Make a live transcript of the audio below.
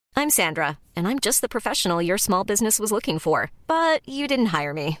I'm Sandra, and I'm just the professional your small business was looking for. But you didn't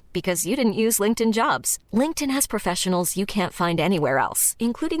hire me because you didn't use LinkedIn Jobs. LinkedIn has professionals you can't find anywhere else,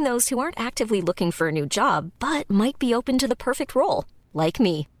 including those who aren't actively looking for a new job, but might be open to the perfect role, like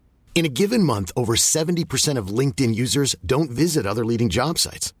me. In a given month, over 70% of LinkedIn users don't visit other leading job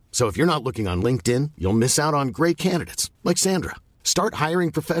sites. So if you're not looking on LinkedIn, you'll miss out on great candidates like Sandra. Start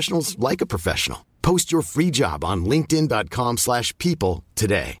hiring professionals like a professional. Post your free job on linkedin.com/people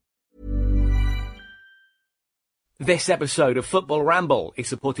today. This episode of Football Ramble is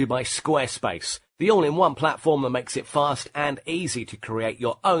supported by Squarespace, the all-in-one platform that makes it fast and easy to create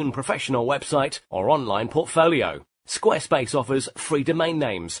your own professional website or online portfolio. Squarespace offers free domain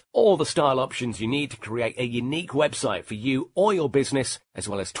names, all the style options you need to create a unique website for you or your business, as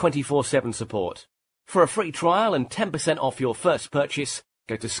well as 24/7 support. For a free trial and 10% off your first purchase,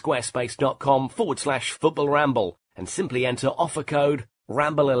 go to squarespace.com/Football Ramble and simply enter offer code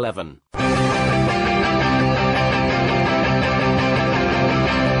RAMBLE11.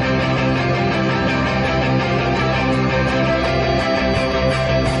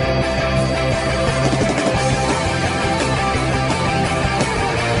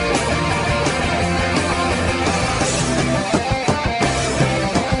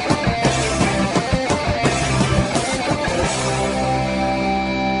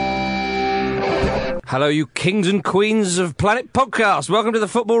 Hello, you kings and queens of Planet Podcast. Welcome to the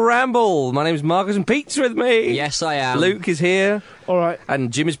Football Ramble. My name's Marcus and Pete's with me. Yes, I am. Luke is here. All right.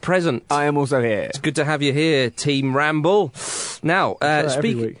 And Jim is present. I am also here. It's good to have you here, Team Ramble. Now,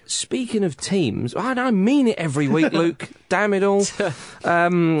 every week. speaking of teams, I mean it every week, Luke. Damn it all.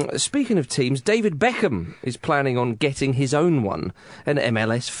 Speaking of teams, David Beckham is planning on getting his own one, an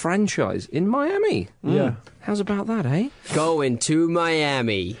MLS franchise in Miami. Yeah. How's about that, eh? Going to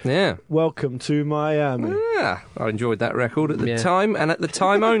Miami. Yeah. Welcome to Miami. Yeah, I enjoyed that record at the time, and at the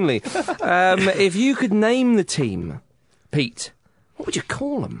time only. If you could name the team, Pete, what would you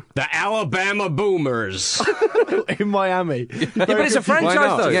call them? The Alabama Boomers. In Miami. Yeah, but it's a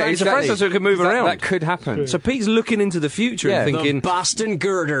franchise, though. Yeah, it's a franchise, so it can move around. That could happen. So Pete's looking into the future and thinking... The Boston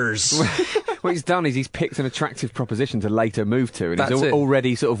Girders. What he's done is he's picked an attractive proposition to later move to, and That's he's it.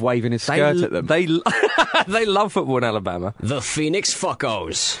 already sort of waving his skirt at them. They love football in Alabama. The Phoenix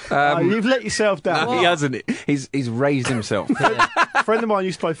Fuckos. You've let yourself down. He hasn't. He's raised himself. A friend of mine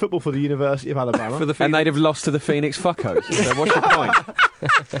used to play football for the University of Alabama. And they'd have lost to the Phoenix Fuckos. So what's your point?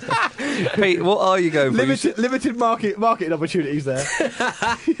 Pete, what are you going for? Limited marketing opportunities there.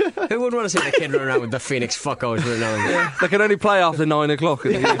 Who would want to see the kid run around with the Phoenix Fuckos written on him? They can only play after 9 o'clock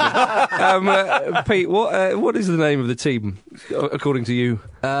in the evening. Pete, what is the name of the team, according to you?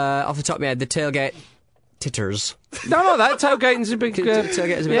 Off the top of my head, the Tailgate Titters. No, that tailgating's a big...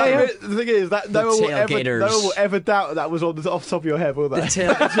 Tailgate is a big... Yeah. The thing is, that no one will ever doubt that was off the top of your head, will they? It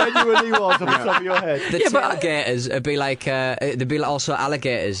genuinely was off the top of your head. The tailgaters would be like, there'd be also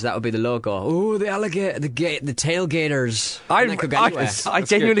alligators. That would be the logo. Ooh, the alligator, the tailgaters. I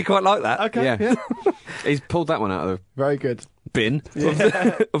genuinely quite like that. Okay, Yeah. He's pulled that one out of the very good bin.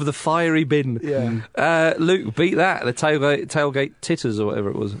 Of the fiery bin. Yeah. Luke, beat that. The tailgate titters or whatever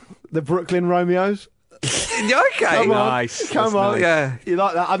it was. The Brooklyn Romeos. Okay. Nice. Come on. Nice. Yeah. You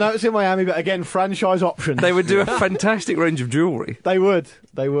like that? I know it's in Miami, but again, franchise options. They would do a fantastic range of jewellery. They would.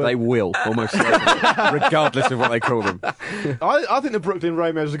 They will, almost certainly, regardless of what they call them. I think the Brooklyn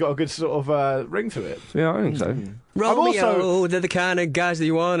Romeos have got a good sort of ring to it. Yeah, I think so. Romeo, they're the kind of guys that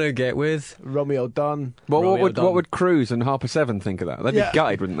you want to get with. Romeo Dunn. What would Cruz and Harper 7 think of that? They'd be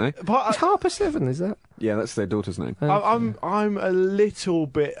gutted, wouldn't they? But, Harper 7, is that? Yeah, that's their daughter's name. I'm a little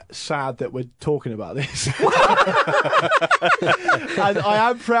bit sad that we're talking about this. And I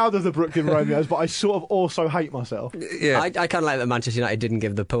am proud of the Brooklyn Romeos, but I sort of also hate myself. Yeah. I kind of like that Manchester United didn't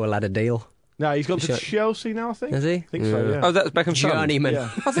give the poor lad a deal. No, he's gone to Chelsea now, I think. Has he? I think so, yeah. Oh, that's Beckham's son. Journeyman.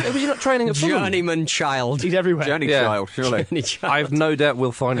 Yeah. I think, was he not training at Fulham? Journeyman child. He's everywhere. Journey child, surely. Journey child. I have no doubt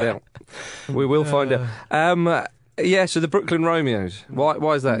we'll find out. We will find out. Yeah, so the Brooklyn Romeos. Why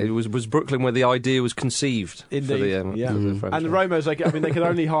is that? It was Brooklyn where the idea was conceived. Indeed. For the, yeah. for the And franchise. the Romeos, they can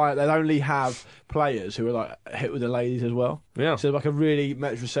only hire. They'd only have players who are like hit with the ladies as well. Yeah. So like a really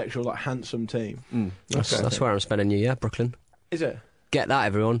metrosexual, like handsome team. That's where I'm spending New Year, Brooklyn. Is it? Get that,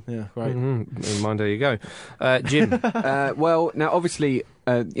 everyone. Yeah, right. In mind, there you go. Jim. Well, now obviously,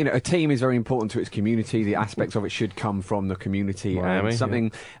 a team is very important to its community. The aspects of it should come from the community. Miami,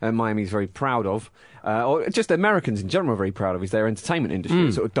 Something Miami is very proud of, or just Americans in general are very proud of, is their entertainment industry.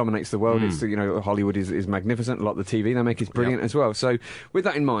 It sort of dominates the world. It's Hollywood is magnificent. A lot of the TV they make is brilliant as well. So with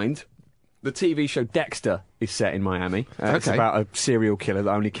that in mind, the TV show Dexter is set in Miami. It's about a serial killer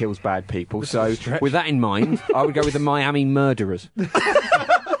that only kills bad people. So with that in mind, I would go with the Miami Murderers.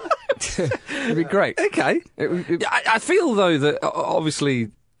 It'd be great. Okay. I feel, though, that obviously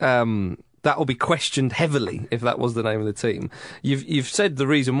that will be questioned heavily if that was the name of the team. You've said the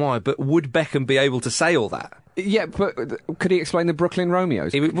reason why, but would Beckham be able to say all that? Yeah, but could he explain the Brooklyn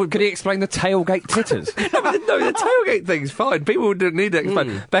Romeos? Could he explain the tailgate titters? No, the tailgate thing's fine. People don't need to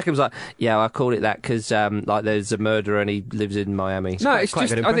explain. Beckham's like, yeah, I called it that because like there's a murderer and he lives in Miami. No, it's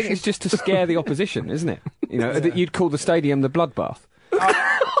just. I think it's just to scare the opposition, isn't it? You know, that you'd call the stadium the bloodbath.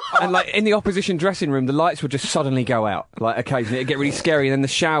 And like in the opposition dressing room, the lights would just suddenly go out. Like occasionally, it'd get really scary, and then the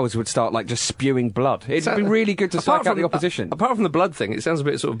showers would start like just spewing blood. It'd be really good to psych out the opposition. Apart from the blood thing, it sounds a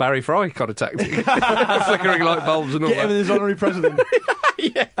bit sort of Barry Fry kind of tactic, flickering light bulbs and all Get that. him as honorary president.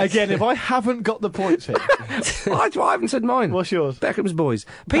 Yes. Again, if I haven't got the points here, I haven't said mine. What's yours? Beckham's boys.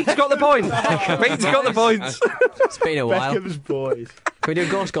 Pete's got the point. Pete's got the points. It's been a while. Beckham's boys. Can we do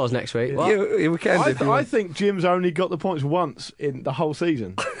goal scores next week? What? Yeah, we can. I think Jim's only got the points once in the whole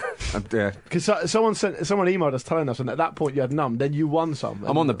season. Because someone emailed us telling us, and at that point you had none. Then you won some.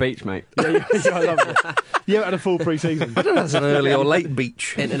 I'm on the beach, mate. Yeah, I love it. You haven't had a full pre-season. I don't know if that's an early or late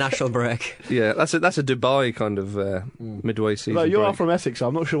beach. International break. Yeah, that's a Dubai kind of midway season. No, you break. are from Essex, so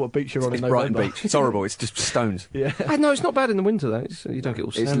I'm not sure what beach you're on in Brighton November. Beach. It's horrible. It's just stones. Yeah. No, it's not bad in the winter though. You don't get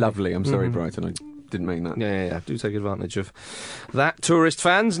all sandy. It's lovely. I'm sorry, Brighton. I didn't mean that. Yeah. Do take advantage of that, tourist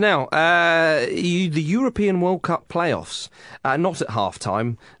fans. Now, the European World Cup playoffs, not at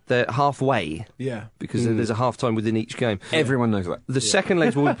half-time, they're halfway. Yeah. Because there's a half-time within each game. Everyone knows that. The second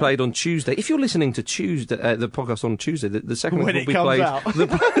legs will be played on Tuesday. If you're listening to Tuesday, the podcast on Tuesday, the second When legs will it be comes played. out.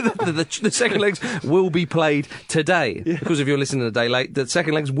 The second legs will be played today. Yeah. Because if you're listening a day late, the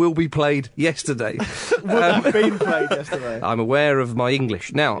second legs will be played yesterday. Would have been played yesterday. I'm aware of my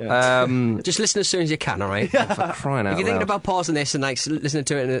English. Now, just listen as soon as you can, all right? for crying out If you're thinking loud. about pausing this and like listening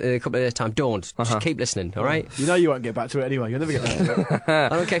to it in a couple of days' time, don't. Just keep listening, all right? You know you won't get back to it anyway. You'll never get back to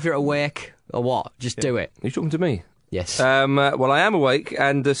it. I don't care if you're awake or what. Just do it. Are you talking to me? Yes. Well, I am awake,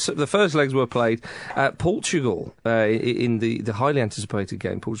 and the first legs were played. Portugal, in the highly anticipated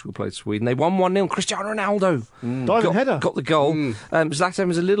game, Portugal played Sweden. They won 1-0. Cristiano Ronaldo Diving header. got the goal. Zlatan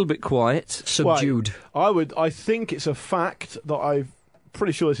was a little bit quiet. Subdued. I think it's a fact that I'm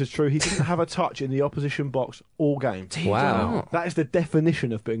pretty sure this is true. He didn't have a touch in the opposition box all game. Wow. That is the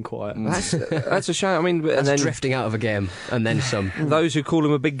definition of being quiet. That's a shame. I mean, That's and then drifting out of a game and then some. those who call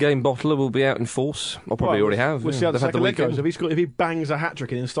him a big game bottler will be out in force. Or probably already have. We'll see how the They've had second leg weekend. goes. If he bangs a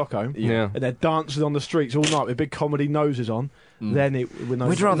hat-trick in Stockholm, Yeah. and they're dancing on the streets all night with big comedy noses on, then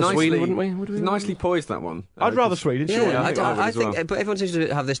We'd rather Sweden, wouldn't we? Would we? Nicely poised, that one. I'd rather Sweden, sure. Yeah, I as well. think, but everyone seems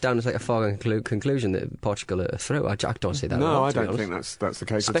to have this down as like a foregone conclusion that Portugal are through. I don't see that. at No, all, I to be don't honest. think that's the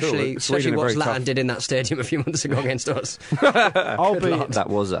case at all. Especially Sweden are what very Zlatan tough. did in that stadium a few months ago against us. That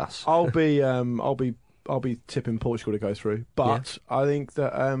was us. I'll be tipping Portugal to go through, but I think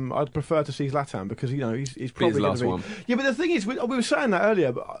that I'd prefer to see Zlatan because he's probably going to be. one. Yeah, but the thing is, we were saying that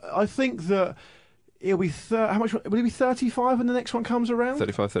earlier, but I think that he'll be how much? Will he be 35 when the next one comes around?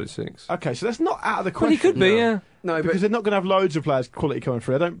 35, 36. Okay, so that's not out of the Well, question. he could be, yeah. No, but because they're not going to have loads of players quality coming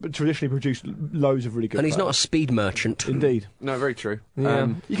through. They don't traditionally produce loads of really good. And he's not a players. speed merchant. Indeed. no, very true. Yeah.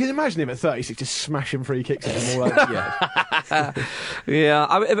 You can imagine him at 36 just smashing free kicks at them all over. Yeah,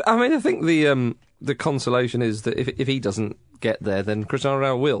 I mean, I think the consolation is that if he doesn't get there, then Cristiano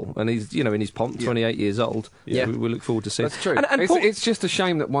Ronaldo will, and he's in his pomp, 28 years old. Yeah. we look forward to seeing. That's true. And It's just a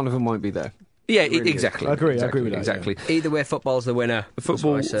shame that one of them won't be there. yeah, really exactly. I agree with that, Exactly. Either way, football's the winner.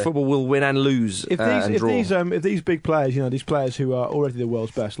 Football will win and lose If and draw. these big players, these players who are already the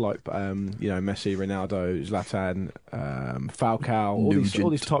world's best, like Messi, Ronaldo, Zlatan, Falcao, all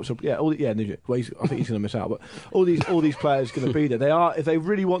these types of Nugent. Well, I think he's going to miss out, but all these players are going to be there. They are, if they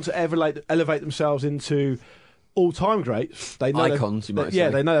really want to elevate themselves into all-time greats, they know Icons, you might yeah,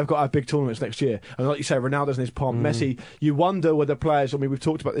 say. they know they've got to have big tournaments next year. And like you say, Ronaldo's in his pomp. Messi, you wonder whether players, I mean, we've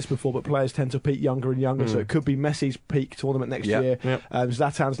talked about this before, but players tend to peak younger and younger, so it could be Messi's peak tournament next year. Yep.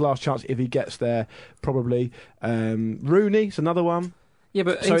 Zlatan's last chance, if he gets there, probably. Rooney's another one. Yeah,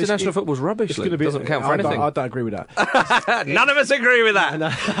 but So international football's rubbish. It's going to be doesn't count for I anything. don't agree with that. None of us agree with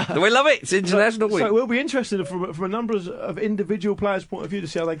that. We love it. It's international week. So it will be interesting from a number of individual players' point of view to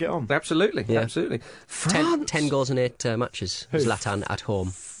see how they get on. Absolutely, Yeah. absolutely. 10 goals in 8 matches. Who? Zlatan at home.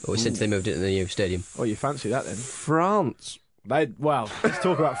 Since they moved into the new stadium. Oh, you fancy that then? France. Let's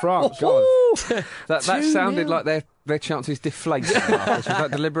talk about France. That sounded like their chances deflated. Was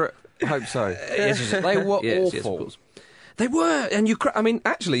that deliberate? I hope so. They were Yes, of awful. course. They were, and I mean,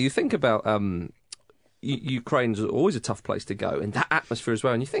 actually, you think about Ukraine's always a tough place to go, and that atmosphere as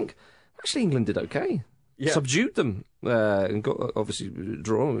well. And you think, actually, England did okay. Yeah. Subdued them and got obviously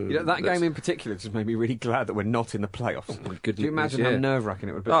draw. That game in particular just made me really glad that we're not in the playoffs. Oh, Could you imagine how nerve-wracking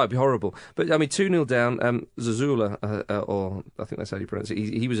it would be? Oh, it'd be horrible. But I mean, 2-0 down. Zazula, or I think that's how you pronounce it.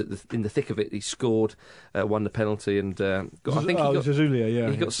 He was in the thick of it. He scored, won the penalty, and I think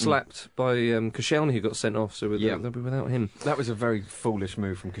he got slapped by Koscielny, who got sent off. So they'll be without him. That was a very foolish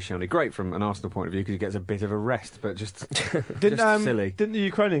move from Koscielny. Great from an Arsenal point of view because he gets a bit of a rest, but just silly. Didn't the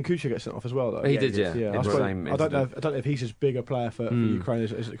Ukrainian Kucha get sent off as well, though? He did. I don't know if he's as big a player for Ukraine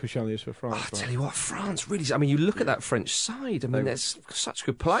as Koscielny is for France. I tell you what, France really. I mean, you look at that French side. I mean, there's such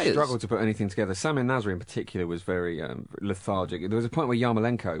good players. Struggled to put anything together. Samir Nasri in particular was very lethargic. There was a point where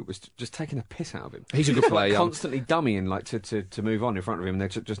Yarmolenko was just taking a piss out of him. He's a good player, constantly dummying to move on in front of him, and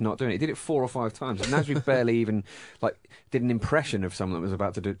they're just not doing it. He did it 4 or 5 times. And Nasri barely even did an impression of someone that was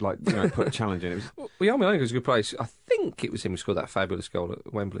about to do put a challenge in. Well, Yarmolenko's a good player. I think it was him who scored that fabulous goal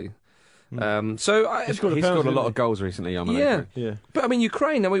at Wembley. So he scored a lot of goals recently, Yarmolenko. Yeah. But I mean,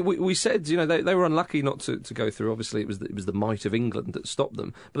 Ukraine. I mean, we said they were unlucky not to go through. Obviously, it was the might of England that stopped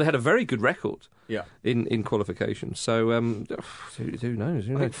them. But they had a very good record. In qualification. So who knows?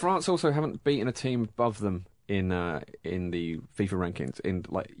 I think France also haven't beaten a team above them in the FIFA rankings in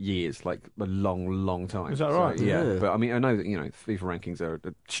years, a long time. Is that right? So, yeah. But I mean, I know that FIFA rankings are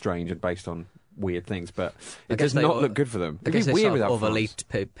strange and based on weird things, but it does not look good for them. I guess they sort of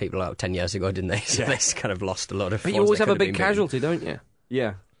overleaped people out 10 years ago, didn't they? So they kind of lost a lot of. But you always have a big casualty, don't you?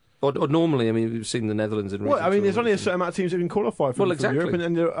 Yeah. Or normally, I mean, we've seen the Netherlands and. Well, I mean, there's only a certain amount of teams that can qualify for exactly. Europe, and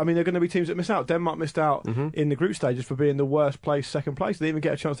I mean, there are going to be teams that miss out. Denmark missed out in the group stages for being the worst place, second place. They didn't even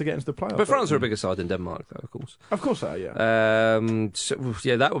get a chance to get into the playoffs. But France are a bigger side than Denmark, though, of course. Of course they are, yeah. So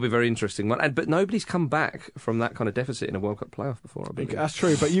that will be a very interesting one. But nobody's come back from that kind of deficit in a World Cup playoff before, I believe. That's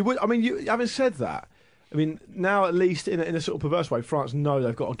true. But you would. I mean, you having said that. I mean, now at least in a sort of perverse way, France know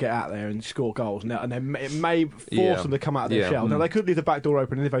they've got to get out there and score goals now, and it may force them to come out of their shell. Now, they could leave the back door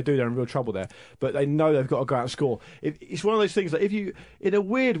open, and if they do, they're in real trouble there. But they know they've got to go out and score. It's one of those things that if you, in a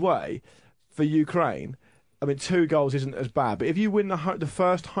weird way, for Ukraine, I mean, 2 goals isn't as bad, but if you win the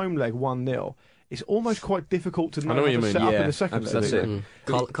first home leg 1-0, it's almost quite difficult to know how to set up in the second leg. That's it.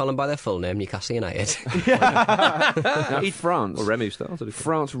 Call them by their full name, Newcastle United. Now, France, or Remy started.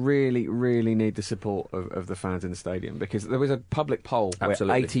 France really, really need the support of the fans in the stadium, because there was a public poll where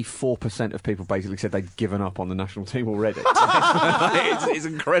 84% of people basically said they'd given up on the national team already. it's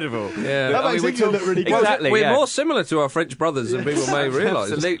incredible. Yeah, that makes England look really good. Exactly, we're more similar to our French brothers than people may realise.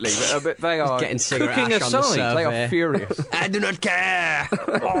 Absolutely, but they are getting cooking aside. They are furious. I do not care.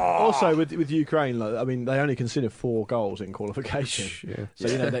 Also, with Ukraine. I mean, they only considered 4 goals in qualification. So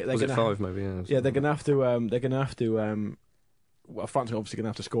they're going to 5 maybe. They're going to have to. They're going to have to. Well, France are obviously going to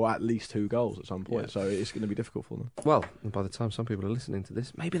have to score at least 2 goals at some point, so it's going to be difficult for them. Well, by the time some people are listening to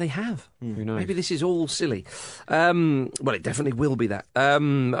this, maybe they have. Who knows? Maybe this is all silly. Well, it definitely will be that.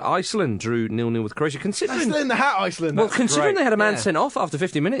 Iceland drew 0-0 with Croatia. Considering still in the hat, Iceland. Well, considering they had a man sent off after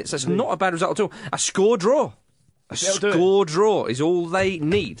 50 minutes, that's not a bad result at all. A score draw. A score draw is all they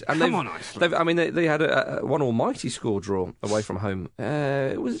need. And Come on, Iceland. I mean, they had one almighty score draw away from home.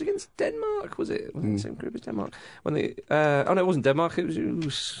 Was it against Denmark? Was it? Was it the same group as Denmark? When they? No, it wasn't Denmark. It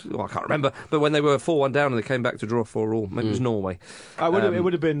was I can't remember. But when they were 4-1 down and they came back to draw 4-4, maybe it was Norway. It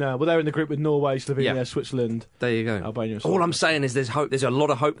would have been. Well, they were in the group with Norway, Slovenia, Switzerland. There you go. Albania. All I'm saying is there's hope. There's a lot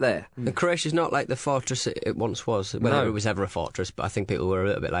of hope there. And Croatia's not like the fortress it once was. Whether it was ever a fortress, but I think people were a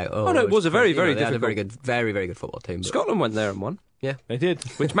little bit like, no, it was a very, very difficult. difficult. They had a very good football team. But Scotland went there and won. Yeah, they did,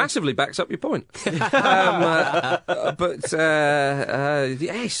 which massively backs up your point. So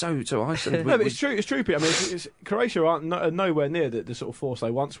Iceland. No, but it's true. It's true, Pete. I mean, Croatia aren't nowhere near the sort of force they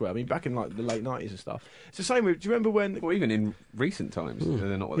once were. I mean, back in the late 90s and stuff. It's the same. Do you remember when? Well, even in recent times,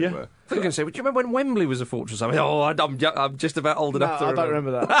 they're not what they were. I was going to say, do you remember when Wembley was a fortress? I mean, I'm just about old enough to remember. I don't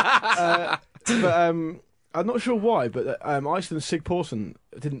remember that. But I'm not sure why, but Iceland's Sig Poulsen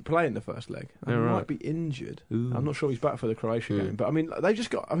didn't play in the first leg. He might be injured. Ooh. I'm not sure he's back for the Croatia game. But I mean, they've just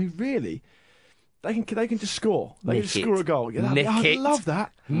got. I mean, really, they can just score. They can just score a goal. Yeah, I love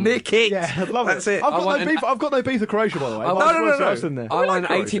that. Nick it. Yeah, I love That's it. it. I've got no beef with Croatia, by the way. No. I want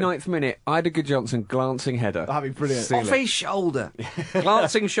an 89th minute. Ida Johnson glancing header. That'd be brilliant. Off his shoulder,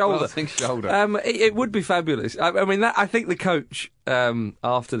 glancing shoulder. Glancing shoulder. It would be fabulous. I mean, I think the coach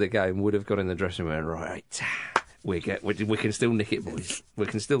after the game would have got in the dressing room and right. We can still nick it, boys. We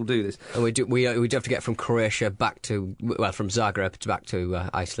can still do this. And we do have to get from Croatia back to from Zagreb back to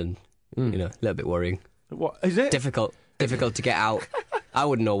Iceland. You know, a little bit worrying. What is it? Difficult to get out. I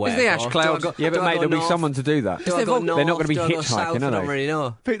wouldn't know where. It's the ash clouds. Yeah, but mate, there'll be someone to do that. They're not going to be hitchhiking, I are don't they? really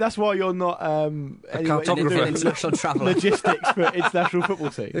know. Pete, that's why you're not cartographer. International traveller. logistics for international football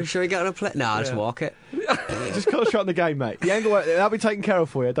team. Should we get on a plane? Nah, just walk it. Just concentrate on the game, mate. The angle, that'll be taken care of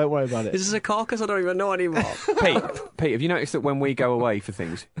for you. Don't worry about it. Is this a caucus? I don't even know anymore. Pete, have you noticed that when we go away for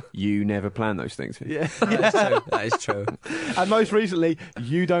things, you never plan those things? Yeah. That is true. And most recently,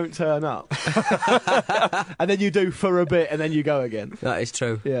 you don't turn up, and then you do for a bit, and then you go again. That is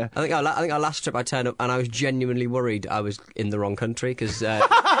true. Yeah. I think our last trip I turned up and I was genuinely worried I was in the wrong country because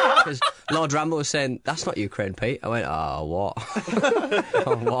Lord Ramble was saying, "That's not Ukraine, Pete." I went, "Oh, what?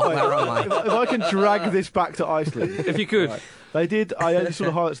 Oh, what? Where am I?" If I can drag this back to Iceland, If you could. Right. They did. I only saw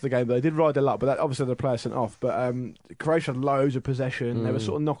the highlights of the game, but they did ride their luck. But that, obviously, the player sent off. But Croatia had loads of possession. They were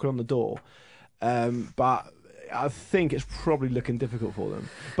sort of knocking on the door. But I think it's probably looking difficult for them.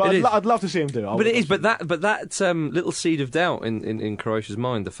 But I'd love to see them do it. But it is. But that little seed of doubt in Croatia's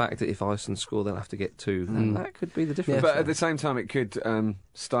mind, the fact that if Iceland score, they'll have to get two. That could be the difference. But at the same time, it could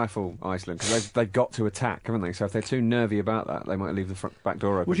stifle Iceland because they've got to attack, haven't they? So if they're too nervy about that, they might leave the back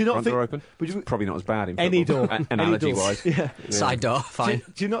door open. Would you not front think? door open? Would you, Probably not as bad in any football. door, Analogy-wise. Yeah. Side door, fine.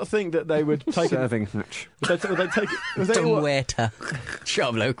 Do you not think that they would take Serving match. Would they take it? Dumb waiter. Shut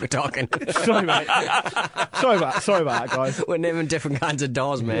up, Luke. We're talking. Sorry, mate. Sorry about that, guys. We're naming different kinds of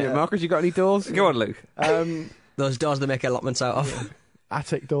doors, mate. Yeah, Marcus, you got any doors? Go on, Luke. Those doors they make allotments out of.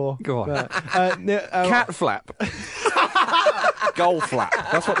 Attic door. Go on. Cat flap. Goal flap.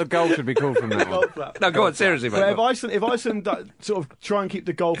 That's what the goal should be called from now on. No, go on, seriously, mate. But if Iceland sort of try and keep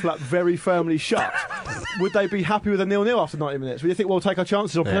the goal flap very firmly shut, would they be happy with a 0-0 after 90 minutes? Would you think we'll take our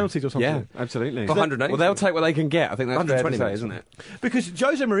chances or penalties or something? Yeah, absolutely. For 180. Well, they'll take what they can get. I think that's fair to 120 say, minutes, isn't it? Because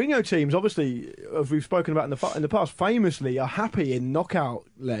Jose Mourinho teams, obviously, as we've spoken about in the past, famously are happy in knockout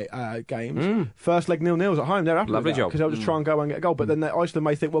games. First leg 0-0s at home, they're happy Lovely with that job. because they'll just try and go and get a goal. But then Iceland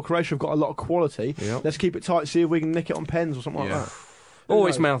may think, well, Croatia have got a lot of quality. Yep. Let's keep it tight, see if we can nick it on pens or something like that. Oh,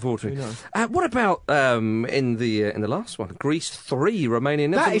 it's mouth-watering. What about in the last one? Greece 3, Romania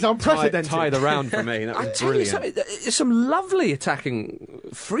 0. That is unprecedented. Tie the round for me. That was Tell you brilliant. something, some lovely attacking,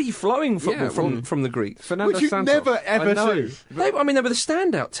 free-flowing football from the Greeks. Fernando Which you Santos. never ever see. They were the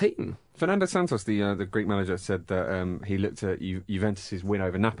standout team. Fernando Santos, the Greek manager, said that he looked at Juventus' win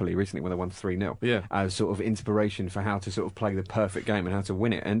over Napoli recently when they won 3-0 as sort of inspiration for how to sort of play the perfect game and how to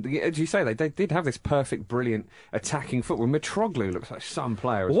win it. And as you say, they did have this perfect, brilliant attacking football. Mitroglou looks like some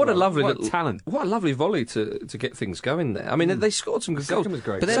player as What well. a lovely what talent. What a lovely volley to get things going there. I mean, they scored some good goals. Second was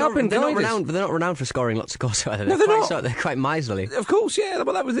great. But they're not renowned for scoring lots of goals either. No, they're not. They're quite miserly. Of course, yeah.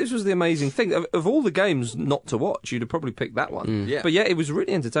 But this was the amazing thing. Of all the games not to watch, you'd have probably picked that one. Yeah. But yeah, it was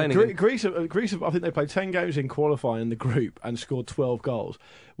really entertaining. Greece, I think they played 10 games in qualifying in the group and scored 12 goals.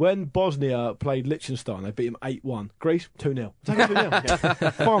 When Bosnia played Liechtenstein, they beat them 8-1. Greece, 2-0. Take it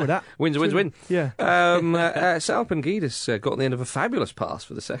 2-0. Fine with that. Win. Yeah. Salpingidis got on the end of a fabulous pass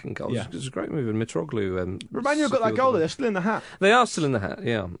for the second goal. Yeah. It was a great move, and Mitroglou... Romania got that goal there. They're still in the hat. They are still in the hat,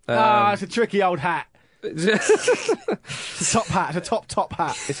 yeah. It's a tricky old hat. It's a top hat. It's a top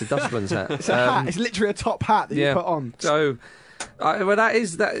hat. It's a dustman's hat. It's a hat. It's literally a top hat that you put on. So... well, that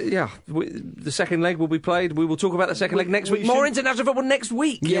is that. Yeah, the second leg will be played. We will talk about the second leg next week. More international football next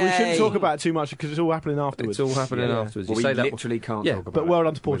week. Yeah, we shouldn't talk about it too much because it's all happening afterwards. It's all happening afterwards. Well, You say we that literally can't yeah, talk about but well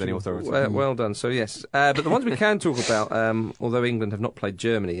done to it with any Portugal. authority. well done. So yes, but the ones we can talk about, although England have not played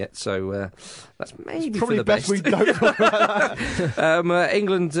Germany yet, so that's maybe Probably for the best we don't talk about that.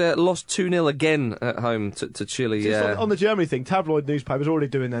 England lost 2-0 again at home to Chile. Just on the Germany thing, tabloid newspapers already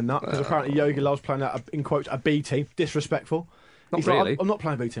doing their nut because apparently Jogi Löw's playing out, in quotes, a B team. Disrespectful. Not He's really. like, I'm not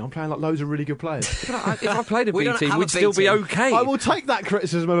playing B team. I'm playing like loads of really good players. If I played a We B don't team, have we'd a B still be team. okay. I will take that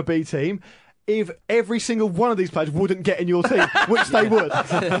criticism of a B team if every single one of these players wouldn't get in your team, which they would.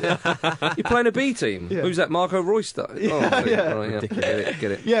 You're playing a B team. Yeah. Who's that? Marco Royster. Yeah. Right,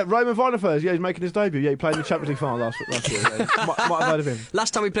 get it. Yeah, Roman Weidenfeller, he's making his debut. Yeah, he played in the Champions League final last year. Yeah. Might have heard of him.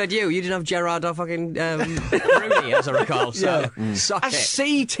 Last time we played you didn't have Gerrard or fucking Rooney, as I recall. So suck A it.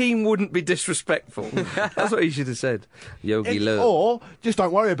 C team wouldn't be disrespectful. That's what he should have said. Yogi Löw. Or just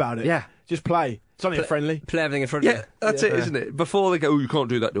don't worry about it. Yeah. Just play. It's only a friendly. Play everything in front of Yeah, you. that's it, isn't it? Before they go, you can't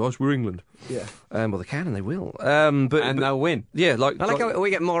do that to us, we're England. Yeah. Well, they can and they will. But they'll win. Yeah, I like how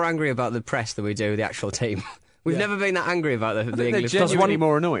we get more angry about the press than we do the actual team. We've never been that angry about the They're English. genuinely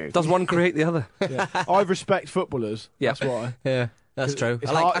more annoying. does one create the other? Yeah. I respect footballers. Yeah. That's why. Yeah, that's true.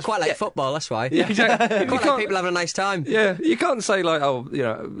 It's I hard- quite like football. That's why. Yeah, exactly. I quite like people having a nice time. Yeah, you can't say like, oh,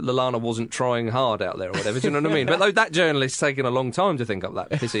 Lallana wasn't trying hard out there or whatever. Do you know what I mean? But that journalist's taken a long time to think up that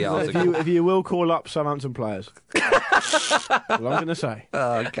pissy article. If you will call up Southampton players. That's all I'm going to say.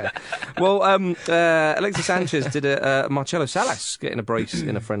 Oh, okay. Well, Alexis Sanchez did a Marcelo Salas getting a brace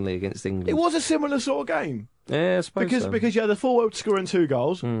in a friendly against England. It was a similar sort of game. Yeah, I suppose Because you had the forward scoring 2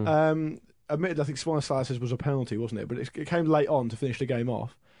 goals. Admittedly, I think one of Salas's was a penalty, wasn't it? But it came late on to finish the game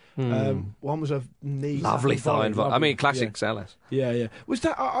off. One was a knee. Lovely thigh. I mean, classic Salas. Yeah. Was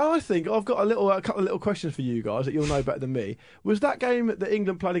that? I think I've got a couple of little questions for you guys that you'll know better than me. Was that game that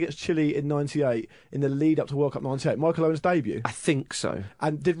England played against Chile in '98 in the lead up to World Cup '98 Michael Owen's debut? I think so.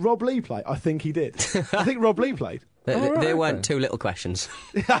 And did Rob Lee play? I think he did. I think Rob Lee played. They weren't 2 little questions.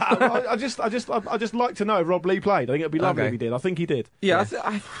 I just like to know if Rob Lee played. I think it'd be lovely if he did. I think he did. Yeah.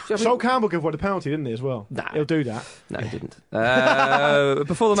 Sol Campbell gave away the penalty, didn't he, as well? Nah. He'll do that. No, he didn't.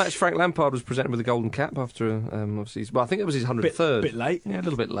 Before the match, Frank Lampard was presented with a golden cap after, obviously, I think it was his 103rd. Bit late. Yeah, a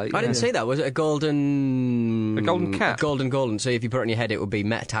little bit late. I didn't see that. Was it a golden... A golden cap? Golden. So if you put it on your head, it would be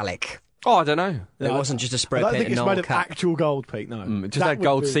metallic. Oh, I don't know. It wasn't just a spray I don't paint think it's and made all of cap. actual gold, Pete, no. It just That had would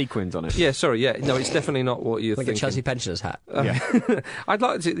gold be- sequins on it. Yeah, sorry, yeah. No, it's definitely not what you're Like thinking. a Chelsea pensioner's hat. I'd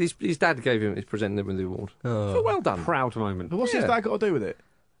like to... His dad gave him... He's presented him with the award. Oh. Well done. Proud moment. But what's his Yeah. dad got to do with it?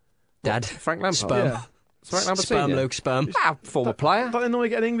 Dad. Frank Lampard. Sperm. Yeah. Frank Lampard Sperm, Senior. Luke, sperm. Former player. Don't they normally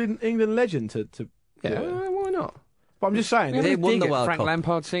get an England legend to Yeah, why not? But I'm just saying. They won the World Frank Cup.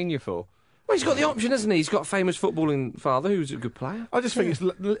 Lampard Senior for. Well, he's got the option, hasn't he? He's got a famous footballing father who's a good player. I just think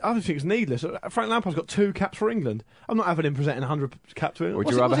it's needless. Frank Lampard's got 2 caps for England. I'm not having him presenting 100 caps to England. Would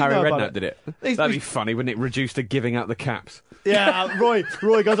What's you he- rather what's he Harry know about Redknapp did it? He's- That'd be he's- funny, wouldn't it? Reduced to giving out the caps. Yeah, Roy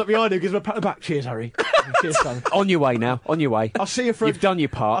goes up behind him, gives him a pat on the back. Cheers, Harry. Cheers, son. On your way now. On your way. I'll see you for You've done your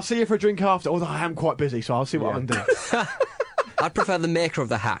I'll part. see you for a drink after. Although I am quite busy, so I'll see what I can do. I'd prefer the maker of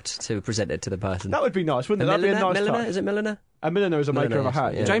the hat to present it to the person. That would be nice, wouldn't it? That'd be a nice Milliner? touch. Is it Milliner? A milliner is a maker of a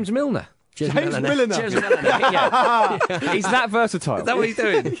hat. Yeah. James Milner. James Milliner. James Milliner. He's that versatile. Is that what he's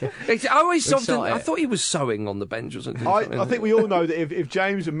doing? saw it. I thought he was sewing on the bench or something. I think we all know that if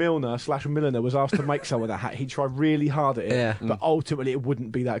James Milner/Milliner was asked to make some of that hat, he'd try really hard at it. Yeah. But ultimately, it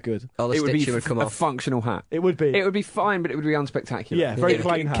wouldn't be that good. All the It would be stitching would come a off. functional hat. It would be. It would be fine, but it would be unspectacular. Yeah, very Keep-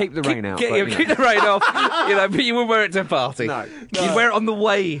 plain hat. Keep the rain out. Keep but, you know. the rain off, but you wouldn't wear it to a party. No. You'd wear it on the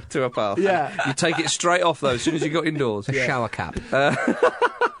way to a party. Yeah. You'd take it straight off, though, as soon as you got indoors. A shower cap.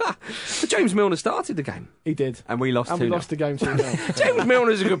 But James Milner started the game. He did. And we lost And we 2-0. lost the game 2-0. James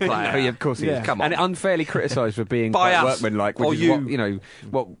Milner's a good player. Oh, yeah, of course he Yeah. is. Come on. And unfairly criticised for being By quite us. workmanlike, which Or is you.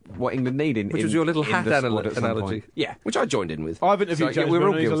 what England need in Which was your little in hat the squad at some analogy. point. Yeah. Which I joined in with. I've interviewed So, yeah, James we're all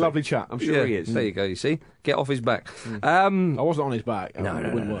Milner. He's a guilty. lovely chap. I'm sure he is. There you go, you see. Get off his back. I wasn't on his back. It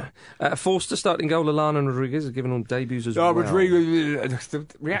wouldn't work. Forster starting goal, Lallana and Rodriguez are given on debuts as well. Oh, Rodriguez. The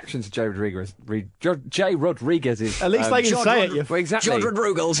reaction to Jay Rodriguez. Jay Rodriguez is. At least they can say it. Well, exactly. Jodrod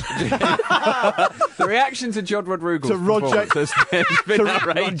Rugels. The reaction to Jod Rodriguez To Rod has been to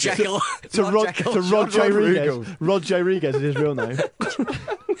outrageous. Jekyll. To Rod J. Rodriguez. Rodriguez. Rod J. Rodriguez is his real name.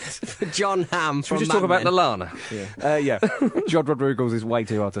 John Hamm Should from we just talk Mad about Men. Lallana? Yeah. Jod Rodriguez is way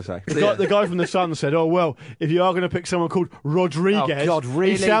too hard to say. The guy from The Sun said, "Oh well, if you are going to pick someone called Rodriguez, Oh, God,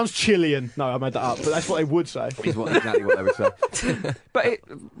 really? he sounds Chilean." No, I made that up, but that's what they would say. Is exactly what they would say. But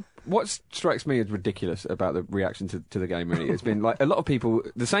what strikes me as ridiculous about the reaction to the game, really, has been like a lot of people,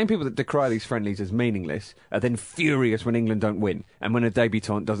 the same people that decry these friendlies as meaningless, are then furious when England don't win and when a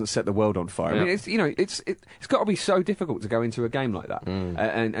debutant doesn't set the world on fire. Yeah. I mean, it's got to be so difficult to go into a game like that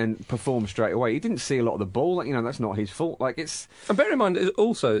and perform straight away. He didn't see a lot of the ball. Like, that's not his fault. Like it's. And bear in mind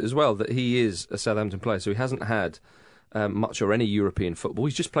also as well that he is a Southampton player, so he hasn't had much or any European football.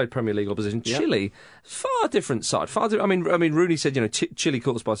 He's just played Premier League opposition. Yep. Chile, far different side. I mean, Rooney said, Chile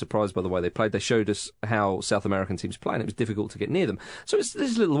caught us by surprise by the way they played. They showed us how South American teams play, and it was difficult to get near them. So it's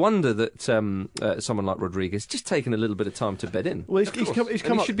little wonder that someone like Rodriguez just taken a little bit of time to bed in. Well, he's come And he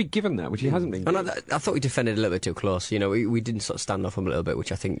up. should be given that, which he hasn't been. And given. I thought he defended a little bit too close. We didn't sort of stand off him a little bit,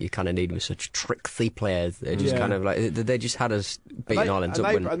 which I think you kind of need with such tricksy players. They just kind of they just had us beating Ireland up.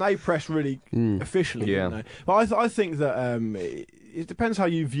 And they pressed really efficiently, Yeah. didn't they? But I think that it depends how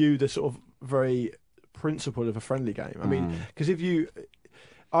you view the sort of very principle of a friendly game. I mean, because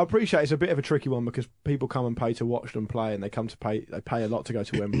I appreciate it's a bit of a tricky one because people come and pay to watch them play, and they pay a lot to go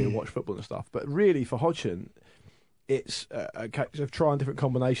to Wembley and watch football and stuff. But really, for Hodgson, it's a case of trying different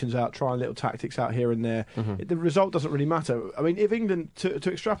combinations out, trying little tactics out here and there. The result doesn't really matter. I mean, if England, to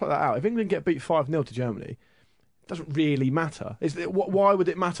extrapolate that out, if England get beat 5-0 to Germany, it doesn't really matter. Why would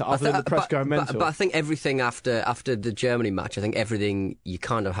it matter other than the press going mental? But I think everything after the Germany match, I think everything you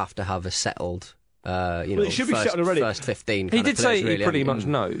kind of have to have a settled. it should be settled already. First 15. He kind of did say players, he really, pretty haven't much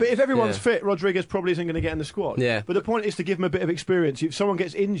you? knows. But if everyone's fit, Rodriguez probably isn't going to get in the squad. Yeah. But the point is to give him a bit of experience. If someone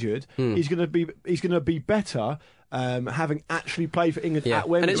gets injured, he's going to be better having actually played for England Yeah. at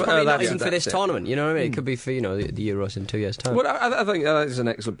Wembley. And it's probably not even for that's this it. tournament, you know what I mean? It could be for, the Euros in 2 years' time. Well, I think that is an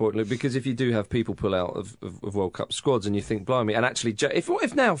excellent point, Luke, because if you do have people pull out of World Cup squads and you think, blimey, and actually,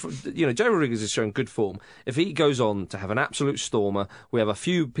 if now, Joe Rodriguez is showing good form, if he goes on to have an absolute stormer, we have a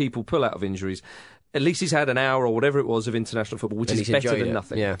few people pull out of injuries, at least he's had an hour or whatever it was of international football, which And is he's better enjoyed than it.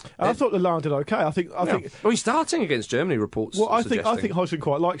 nothing. Yeah. I thought Lallana did okay. I think. Well, he's starting against Germany, reports. Well, I think suggesting. Hodgson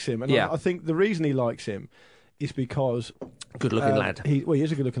quite likes him, and Yeah. I think the reason he likes him is because Good-looking lad. He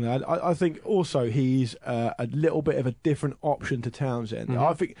is a good-looking lad. I think also he's a little bit of a different option to Townsend. Mm-hmm.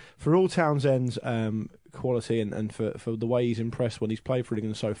 I think for all Townsend's quality and for the way he's impressed when he's played for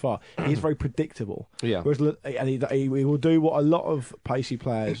England so far, he's very predictable. Yeah. Whereas he will do what a lot of pacey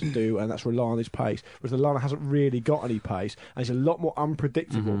players do, and that's rely on his pace. Whereas Lallana hasn't really got any pace, and he's a lot more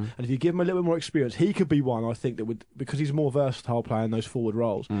unpredictable. And if you give him a little bit more experience, he could be one, I think, that would, because he's a more versatile player in those forward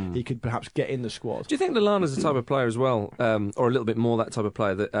roles, he could perhaps get in the squad. Do you think Lallana's the type of player as well, or a little bit more that type of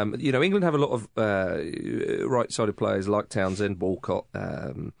player that England have a lot of right-sided players like Townsend, Walcott,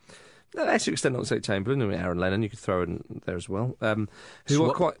 to an extent, not say Chamberlain, and Aaron Lennon. You could throw in there as well. Who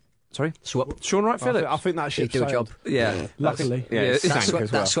are quite. Sorry? Swap. Sean Wright-Phillips. I think that He'd ship do a sailed. job. Yeah. Luckily. Yeah, it's sank as well.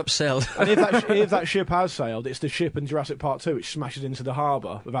 That swap sailed. And if that ship has sailed, it's the ship in Jurassic Park 2 which smashes into the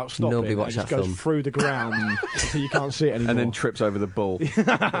harbour without stopping. Nobody watched and it just that goes film. through the ground until you can't see it anymore. And then trips over the ball. So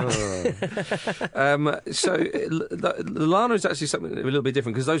Lallana is actually something a little bit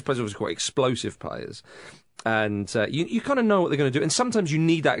different because those players are obviously quite explosive players. And you kind of know what they're going to do. And sometimes you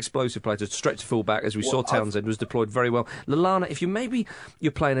need that explosive player to stretch the full back, as we saw Townsend was deployed very well. Lallana, if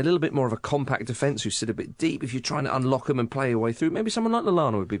you're playing a little bit more of a compact defence who sit a bit deep, if you're trying to unlock them and play your way through, maybe someone like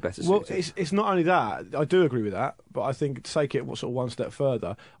Lallana would be better suited. Well, it's not only that. I do agree with that, but I think to take it sort of one step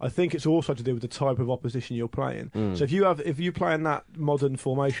further, I think it's also to do with the type of opposition you're playing. So if you play in that modern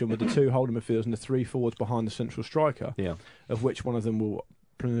formation with the two holding midfielders and the three forwards behind the central striker, of which one of them will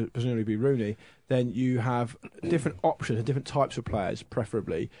presumably be Rooney, then you have different options and different types of players,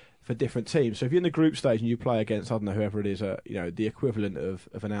 preferably for different teams. So if you're in the group stage and you play against, I don't know, whoever it is, the equivalent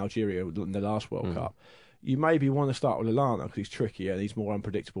of an Algeria in the last World Cup, you maybe want to start with Lallana because he's trickier and he's more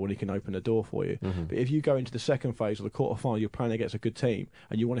unpredictable and he can open the door for you. But if you go into the second phase or the quarter-final, you're playing against a good team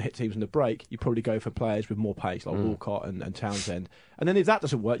and you want to hit teams in the break, you probably go for players with more pace, like Walcott and Townsend. And then if that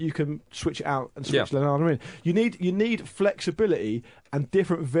doesn't work, you can switch it out and switch Lallana in. You need flexibility and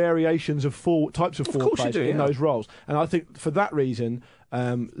different variations of types of forward players in those roles. And I think for that reason,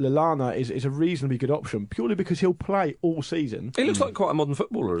 Lallana is a reasonably good option purely because he'll play all season. He looks like quite a modern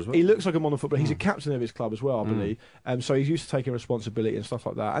footballer as well. He looks like a modern footballer. He's a captain of his club as well, I believe. So he's used to taking responsibility and stuff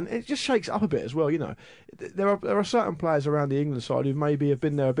like that. And it just shakes up a bit as well. There are certain players around the England side who maybe have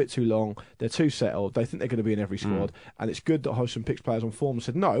been there a bit too long. They're too settled. They think they're going to be in every squad. And it's good that Hodgson picks players on form and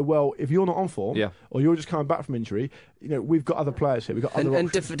said, no, well, if you're not on form or you're just coming back from injury, we've got other players here. We've got other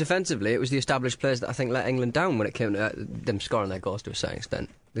options. Defensively, it was the established players that I think let England down when it came to them scoring their goals to a certain extent.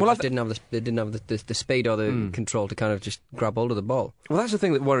 They didn't have the speed or the control to kind of just grab hold of the ball. Well, that's the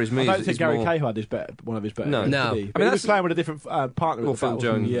thing that worries me. I don't think Gary Cahill had one of his better. No. He was playing with a different partner. Well, Phil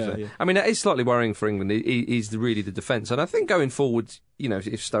Jones. I mean, that is slightly worrying for England. He's really the defence, and I think going forward,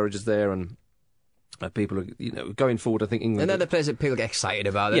 if Sturridge is there and people are, going forward, I think England. And they're the players that people get excited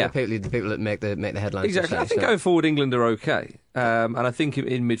about. They're the people that make the headlines. Exactly. I think going forward, England are okay. And I think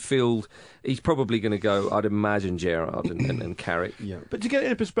in midfield, he's probably going to go, I'd imagine, Gerrard and Carrick. Yeah. But to get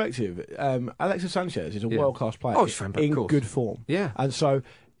it in perspective, Alexis Sanchez is a world-class player in good form. Yeah. And so,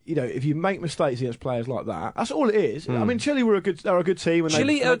 if you make mistakes against players like that, that's all it is. I mean, Chile they're a good team and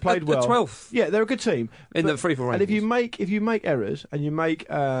Chile they played well. 12th. Yeah, they're a good team. In the free-for-all rankings. And if you make errors and you make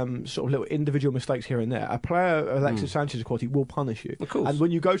sort of little individual mistakes here and there, a player of Alexis Sanchez's quality will punish you. Of course. And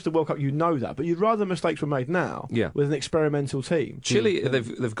when you go to the World Cup, you know that. But you'd rather mistakes were made now with an experimental team. Chile,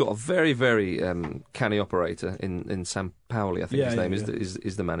 they've got a very, very canny operator in Sam Paoli, I think his name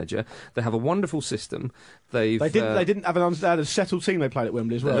is the manager. They have a wonderful system. They didn't have a settled team they played at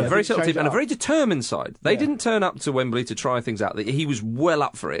Wembley as well. A very settled team and a very determined side. They didn't turn up to Wembley to try things out. He was well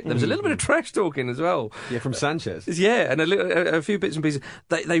up for it. There was a little bit of trash talking as well. Yeah, from Sanchez. Yeah, and a few bits and pieces.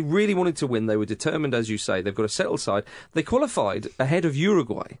 They really wanted to win. They were determined, as you say. They've got a settled side. They qualified ahead of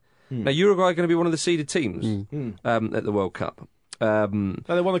Uruguay. Now, Uruguay are going to be one of the seeded teams at the World Cup. No,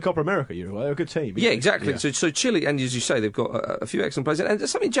 they won the Copa America, Uruguay. They're a good team. Yeah, exactly. Yeah. So Chile, and as you say, they've got a few excellent players. And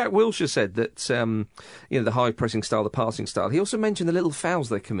something Jack Wilshere said that the high pressing style, the passing style. He also mentioned the little fouls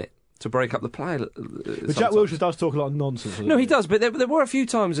they commit to break up the play. But Jack Wilshere does talk a lot of nonsense. No, he does. But there were a few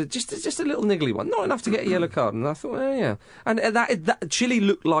times just a little niggly one, not enough to get a yellow card. And I thought, yeah. And that Chile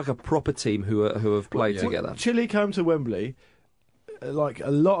looked like a proper team who have played together. Chile came to Wembley. like a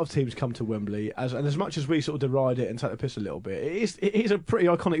lot of teams come to Wembley, and as much as we sort of deride it and take the piss a little bit, it is a pretty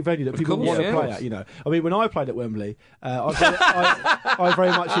iconic venue that people want to play at. You know, I mean, when I played at Wembley, I very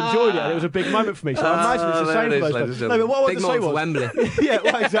much enjoyed it, and it was a big moment for me. So I imagine it's the same for those guys. No, but what I want to say was Wembley. Yeah,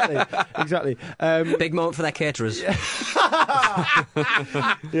 well, exactly. Big moment for their caterers.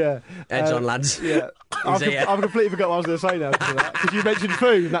 Yeah, Edge on, lads. Yeah, I've completely forgot what I was going to say now because you mentioned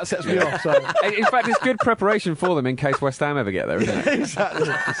food, and that sets me off. So, in fact, it's good preparation for them in case West Ham ever get there, isn't it? Exactly.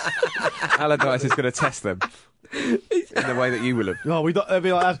 Allardyce is going to test them in the way that you will have. Oh, they'll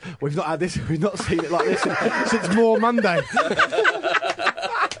be like, we've not had this. We've not seen it like this since More Monday.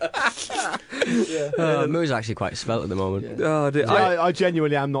 Moo's actually quite svelte at the moment. Yeah. Oh, dear. I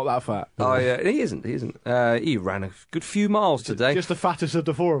genuinely am not that fat. Oh, yeah, he isn't. He ran a good few miles today. Just the fattest of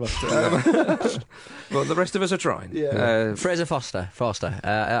the four of us. Well, the rest of us are trying. Yeah. Fraser Forster.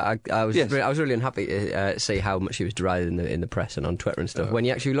 I was really unhappy to see how much he was derided in the press and on Twitter and stuff. When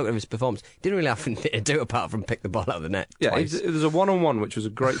you actually look at his performance, he didn't really have anything to do apart from pick the ball out of the net. Yeah, twice. it was a 1-on-1, which was a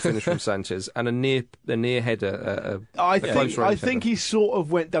great finish from Sanchez, and a near header. I think he sort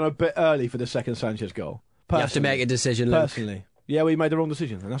of went down a bit early for the second Sanchez goal. You have to make a decision, Luke. Personally. Yeah, we made the wrong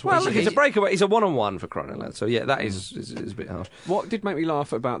decision, and that's what. Well, look, it's a breakaway. It's a 1-on-1 for crying out loud. So yeah, that is a bit harsh. What did make me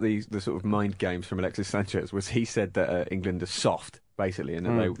laugh about the sort of mind games from Alexis Sanchez was he said that England are soft, basically, and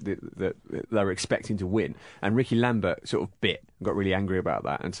that they were expecting to win. And Ricky Lambert sort of got really angry about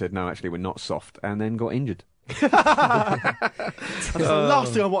that and said, no, actually, we're not soft, and then got injured. That's the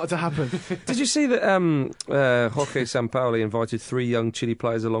last thing I wanted to happen. Did you see that Jorge Sampaoli invited 3 young Chile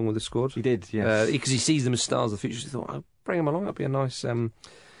players along with the squad? He did, yes. Because he sees them as stars of the future. He thought, I'll bring them along. That'll be a nice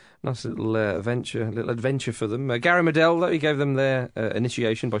little adventure for them. Gary Medel, though, he gave them their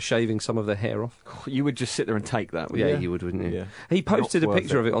initiation by shaving some of their hair off. You would just sit there and take that, wouldn't Yeah, you? you would, wouldn't you? Yeah. He posted a Not worth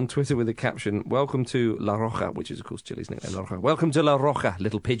picture it. of it on Twitter with the caption, "Welcome to La Roja," which is, of course, Chile's nickname, La Roja. Welcome to La Roja,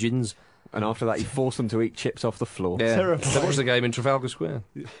 little pigeons. And after that, he forced them to eat chips off the floor. Yeah, Terrifying. they watched the game in Trafalgar Square.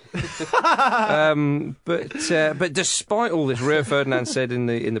 But despite all this, Rio Ferdinand said in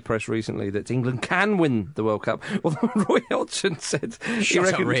the press recently that England can win the World Cup. Although Roy Hodgson said,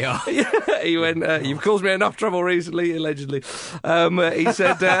 Shut up, Rio. Yeah, he went, "You've caused me enough trouble recently," allegedly. He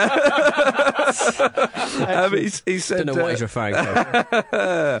said, he said, Don't know what he's referring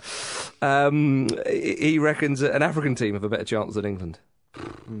to. he reckons an African team have a better chance than England.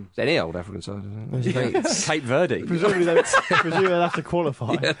 It's any old African side, isn't it? Cape Verde. Presumably they'll have to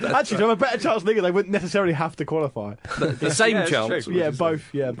qualify. Actually, to have a better chance than England, they wouldn't necessarily have to qualify. The same Yeah, it's chance. true. Yeah, both.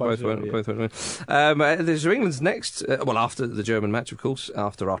 Yeah, both. Both went. There's England's next. After the German match, of course,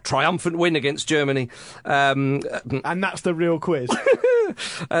 after our triumphant win against Germany, And that's the real quiz.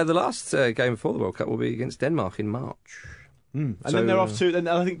 the last game before the World Cup will be against Denmark in March. And So, then they're off to. Then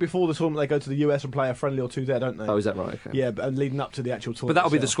I think before the tournament they go to the US and play a friendly or two there, don't they? Oh, is that right? Okay. Yeah, and leading up to the actual tournament. But that'll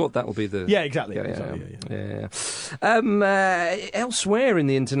be the itself. squad. That will be the. Yeah, exactly. Yeah. Elsewhere in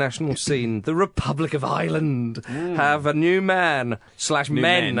the international scene, the Republic of Ireland have a new man /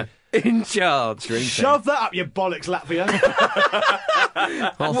 men in charge. Shove that up your bollocks, Latvia.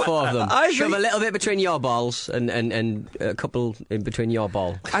 All 4 of them. I Shove think- a little bit between your balls and a couple in between your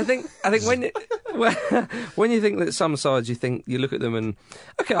ball. I think when you think that some sides, you look at them and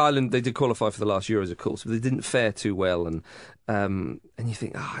okay, Ireland, they did qualify for the last Euros, of course, but they didn't fare too well, and you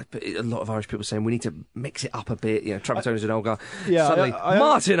think, but a lot of Irish people saying we need to mix it up a bit. You know, Trapattoni's an old guy. Yeah, Suddenly, I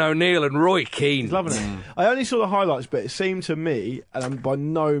Martin O'Neill and Roy Keane. He's loving it. I only saw the highlights, but it seemed to me, and I'm by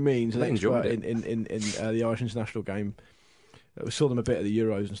no means an They enjoyed expert in the Irish international game. We saw them a bit at the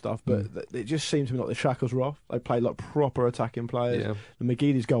Euros and stuff, but it just seemed to me like the shackles were off. They played like proper attacking players. Yeah. The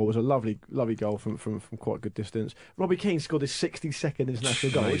McGeady's goal was a lovely goal from quite a good distance. Robbie Keane scored his 62nd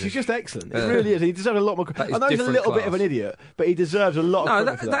international goal, which is just excellent. It really is. He deserves a lot more. That is I know he's a different little bit of an class. idiot, but he deserves a lot of No,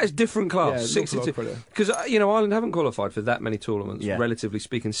 credit for that is different class. Yeah, not a lot of 62. credit. Because, Ireland haven't qualified for that many tournaments, Yeah. relatively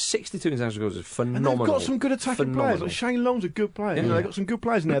speaking. 62 international goals is And phenomenal. they've got some good attacking players. Like Shane Long's a good player. You know, they've got some good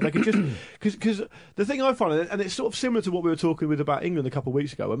players in there. They could just because the thing I find, and it's sort of similar to what we were talking with about England a couple of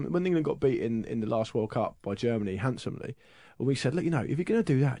weeks ago, when England got beaten in the last World Cup by Germany handsomely, and we said, look, if you're going to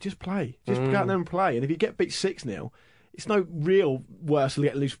do that, just play, just go out there and play. And if you get beat 6-0. It's no real worse to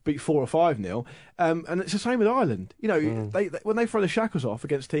get at least beat 4 or 5-0, and it's the same with Ireland. You know, they when they throw the shackles off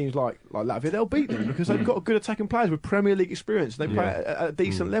against teams like Latvia, they'll beat them because they've got good attacking players with Premier League experience. They play at a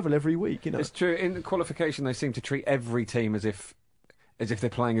decent level every week. You know, It's true. In the qualification, they seem to treat every team as if they're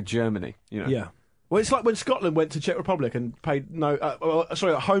playing a Germany. You know. Yeah. Well, it's like when Scotland went to Czech Republic and played at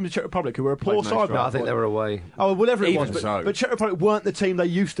home to Czech Republic, who were a poor Played no side. strike. No, I think they were away. Oh, whatever it Even was, so. but Czech Republic weren't the team they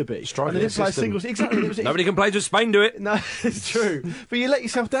used to be. Striking and they didn't play a system. single. Exactly. It was, Nobody complains if Spain do it. No, it's true. But you let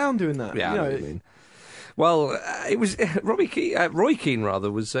yourself down doing that. Yeah, you I know know, what you mean. Well, it was Roy Keane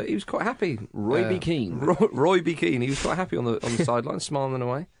rather was he was quite happy. Roy B. Keane. Roy B. Keane. He was quite happy on the sideline, smiling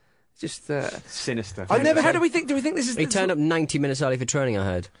away. Just sinister. How do we think this is? He turned up 90 minutes early for training, I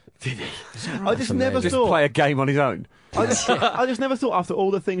heard. Did he? I just never Just thought. play a game on his own. I just never thought after all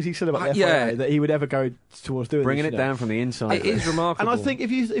the things he said about the FIA that he would ever go towards doing Bringing this, it down from the inside. It is remarkable. And I think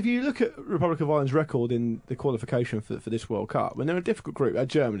if you look at Republic of Ireland's record in the qualification for this World Cup, when they're a difficult group,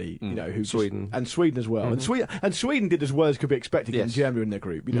 Germany, who Sweden and Sweden as well, and Sweden did as well as could be expected in Germany in their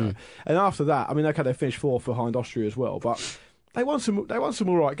group, and after that, I mean, okay, they finished fourth behind Austria as well, but. They won some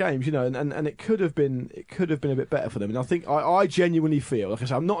all right games, and it could have been a bit better for them. And I think I genuinely feel, like I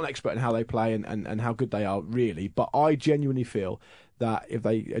said, I'm not an expert in how they play and how good they are really, but I genuinely feel that if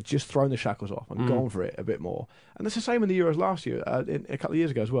they had just thrown the shackles off and gone for it a bit more, and that's the same in the Euros last year, a couple of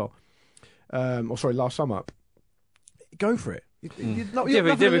years ago as well, last summer, go for it.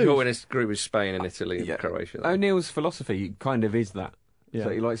 Very difficult when it's group with Spain and Italy and Croatia. O'Neill's philosophy kind of is that. So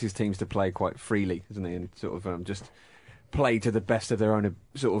he likes his teams to play quite freely, doesn't he, and sort of just play to the best of their own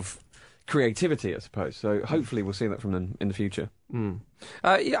sort of creativity, I suppose. So hopefully we'll see that from them in the future.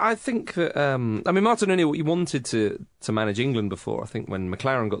 I think that Martin O'Neill, he wanted to manage England before. I think when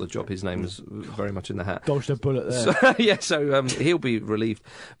McLaren got the job, his name was very much in the hat. Dodged a bullet there. So he'll be relieved.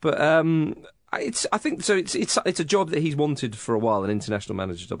 But it's a job that he's wanted for a while, an international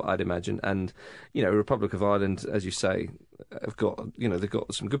manager job, I'd imagine. And Republic of Ireland, as you say, have got they've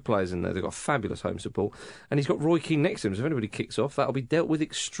got some good players in there. They've got fabulous home support, and he's got Roy Keane next to him. So if anybody kicks off, that'll be dealt with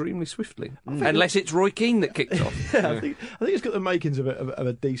extremely swiftly, unless it's Roy Keane that kicks off. I think it's got the makings of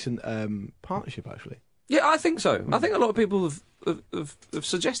a decent partnership, actually. Yeah, I think so. I think a lot of people have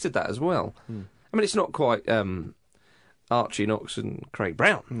suggested that as well. I mean, it's not quite Archie Knox and Craig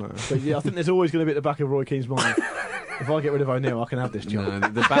Brown. No, but I think there's always going to be at the back of Roy Keane's mind. If I get rid of O'Neill, I can have this job. No,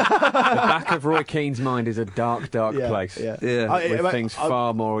 the back of Roy Keane's mind is a dark place. Yeah. With things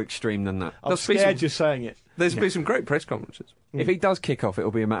far more extreme than that. I'm scared just saying it. There's been some great press conferences. If he does kick off, it'll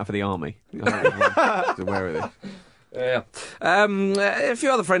be a matter for the army. I'm aware of this. Yeah. A few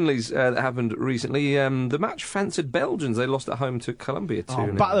other friendlies that happened recently. The match fancied Belgians. They lost at home to Colombia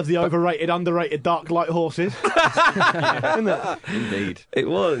 2-0. Battle of the overrated, underrated, dark light horses. Isn't it? Indeed. It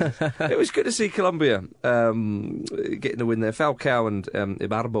was. It was good to see Colombia getting the win there. Falcao and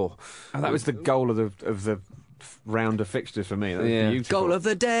Ibarbo. Oh, that was the goal of the round of fixtures for me. That was beautiful. Goal of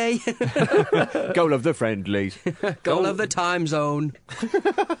the day. Goal of the friendlies. Goal of the time zone.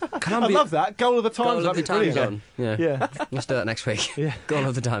 I love that. Goal of the time zone. Goal of the time zone. Yeah. Let's do that next week. Yeah. Goal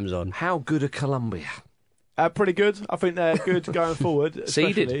of the time zone. How good are Colombia? Pretty good. I think they're good going forward.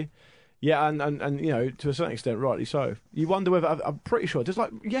 Especially. Seeded. Yeah, and to a certain extent, rightly so. You wonder whether, I'm pretty sure, does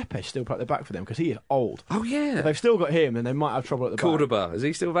Yepes still play at the back for them? Because he is old. Oh, yeah. If they've still got him, then they might have trouble at the back. Cordoba, is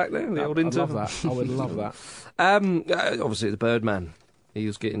he still back there? The old Inter? I'd love that. I would love that. Obviously, the Birdman. He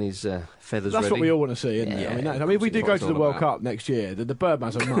was getting his feathers ready. That's what we all want to see, isn't it? I mean, if we do go to the World Cup next year, the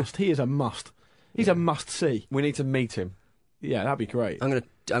Birdman's a must. He is a must. He's a must-see. We need to meet him. Yeah, that'd be great. I'm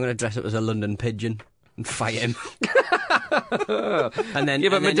gonna dress up as a London pigeon and fight him. and then,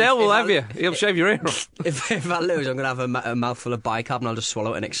 but Medell will have you. He'll shave your ear off. If I lose, I'm going to have a mouthful of bicarb and I'll just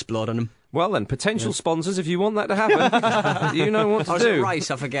swallow it and explode on him. Well then, potential sponsors, if you want that to happen, you know what to do.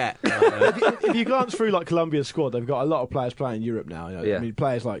 Rice, I forget. If you glance through Colombia's squad, they've got a lot of players playing in Europe now. I mean,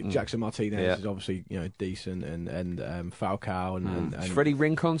 players like Jackson Martinez is obviously decent, and Falcao and Is Freddie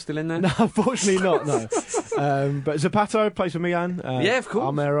Rincon still in there? No, unfortunately not. No, but Zapato plays for Milan. Yeah, of course.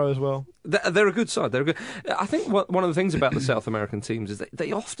 Almero as well. They're a good side. They're a good. I think one of the things about the South American teams is that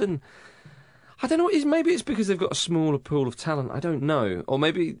they often, I don't know, maybe it's because they've got a smaller pool of talent. I don't know, or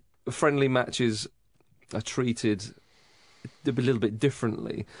maybe friendly matches are treated a little bit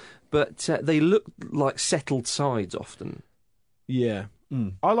differently, but they look like settled sides often. Yeah.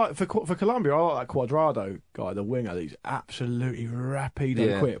 I like for Colombia. I like that Cuadrado guy, the winger. He's absolutely rapid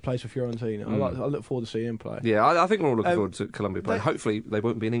and quick. Plays for Fiorentina. I look forward to seeing him play. Yeah, I think we're all looking forward to Colombia playing. Hopefully, they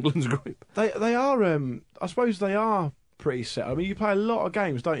won't be in England's group. They are. I suppose they are pretty set. I mean, you play a lot of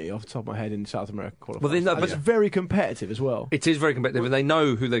games, don't you, off the top of my head, in South America qualifiers. Well, but it's very competitive as well. It is very competitive, and they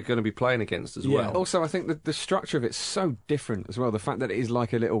know who they're going to be playing against as well. Also, I think that the structure of it's so different as well. The fact that it is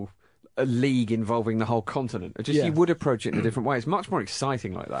like a league involving the whole continent. You would approach it in a different way. It's much more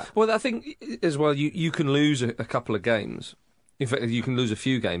exciting like that. Well, I think as well, you can lose a couple of games. In fact, you can lose a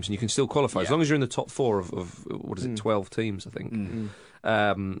few games and you can still qualify as long as you're in the top four of what is it, 12 teams, I think.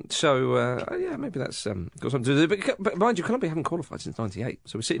 Maybe that's got something to do. But mind you, Colombia haven't qualified since '98,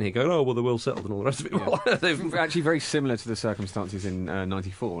 so we're sitting here going, "Oh, well, they're well settled and all the rest of it." Yeah. They've actually very similar to the circumstances in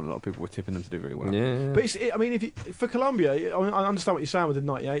 '94, and a lot of people were tipping them to do very well. Yeah. But for Colombia, I understand what you're saying with the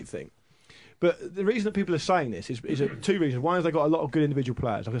 '98 thing. But the reason that people are saying this is two reasons. One is they've got a lot of good individual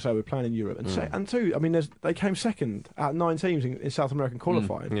players, like I say, we're playing in Europe. And two, I mean, they came second out of 9 teams in South American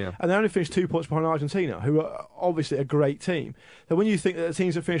qualifying. And they only finished 2 points behind Argentina, who are obviously a great team. So when you think that the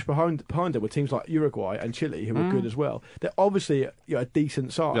teams that finished behind them were teams like Uruguay and Chile, who were good as well, they're obviously a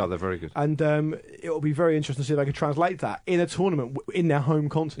decent side. Yeah, they're very good. And it will be very interesting to see if they can translate that in a tournament in their home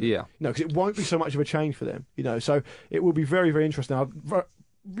continent. Yeah. Because it won't be so much of a change for them. So it will be very, very interesting. I'm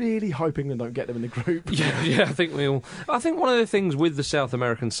really hoping they don't get them in the group. Yeah, I think one of the things with the South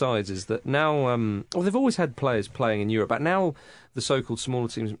American sides is that now, they've always had players playing in Europe, but now the so-called smaller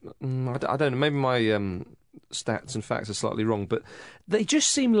teams, I don't know, maybe my stats and facts are slightly wrong, but they just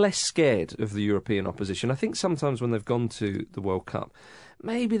seem less scared of the European opposition. I think sometimes when they've gone to the World Cup,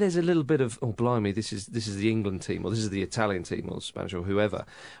 maybe there's a little bit of, oh blimey, this is the England team, or this is the Italian team, or Spanish, or whoever.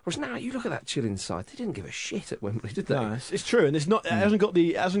 Whereas now you look at that Chilean side; they didn't give a shit at Wembley, did they? No, it's true, and it's not. It hasn't got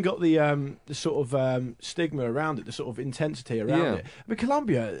the sort of stigma around it, the sort of intensity around it. I mean,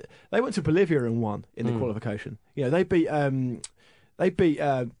 Colombia, they went to Bolivia and won in the qualification. They beat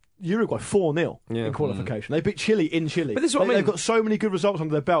Uruguay 4-0 in qualification. They beat Chile in Chile. But this is what I mean. They've got so many good results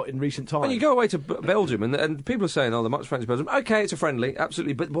under their belt in recent times. When you go away to Belgium, and people are saying, oh, the much French Belgium, okay, it's a friendly,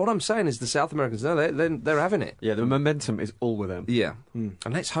 absolutely. But what I'm saying is the South Americans, no, they're having it. Yeah, the momentum is all with them. Yeah. And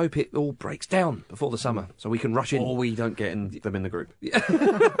let's hope it all breaks down before the summer so we can rush in. Or we don't get them in the group.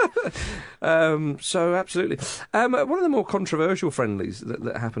 So, absolutely. One of the more controversial friendlies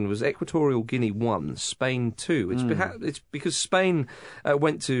that happened was Equatorial Guinea 1, Spain 2. It's because Spain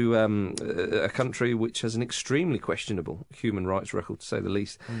went to a country which has an extremely questionable human rights record, to say the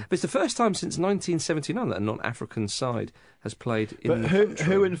least. But it's the first time since 1979 that a non-African side has played in the country.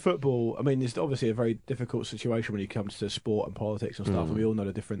 Who in football, I mean, it's obviously a very difficult situation when it comes to sport and politics and stuff, and we all know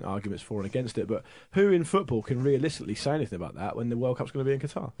the different arguments for and against it, but who in football can realistically say anything about that when the World Cup's going to be in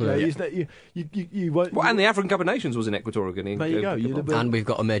Qatar? You won't... Well, and the African Cup of Nations was in Equatorial Guinea. There you go. And we've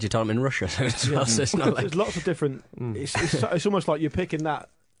got a major tournament in Russia, so it's not like... There's lots of different... It's almost like you're picking that...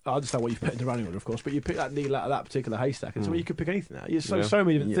 I understand what you've put in the running order, of course, but you pick that needle out of that particular haystack, and so you could pick anything out. There's so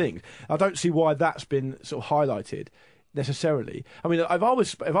many different things. I don't see why that's been sort of highlighted necessarily. I mean, if I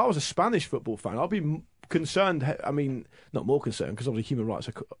was a Spanish football fan, I'd be concerned. I mean, not more concerned, because obviously human rights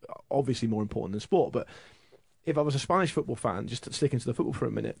are obviously more important than sport, but if I was a Spanish football fan, just sticking to the football for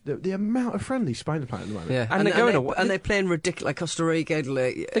a minute, the amount of friendly Spain are playing at the moment. Yeah, and they're playing ridiculous, like Costa Rica.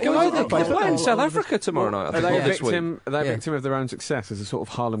 They're playing South Africa tomorrow night. Are they a victim of their own success? There's a sort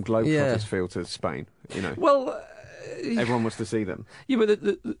of Harlem Globetrotters feel to Spain. Well, everyone wants to see them.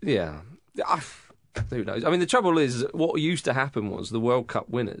 Yeah, but who knows? I mean, the trouble is, what used to happen was the World Cup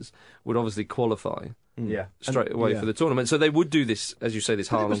winners would obviously qualify straight away for the tournament. So they would do this, as you say, this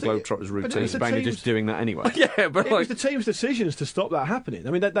Harlem Globetrotters routine. Spain are just doing that anyway. But it was the team's decisions to stop that happening.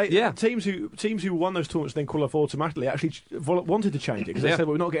 I mean, teams who won those tournaments then qualify automatically actually wanted to change it because they said,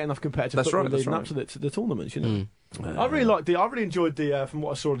 well, we're not getting enough competitive football leading up to the tournaments, I really enjoyed the from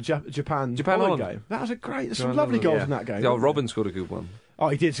what I saw, the Japan game. That was there's some lovely goals in that game. Yeah, Robin scored a good one. Oh,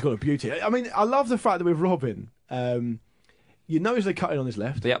 he did score a beauty. I mean, I love the fact that with Robin, you know they're cutting on his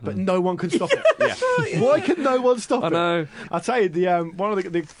left, but no one can stop it. Why can no one stop it? I know. I'll tell you, one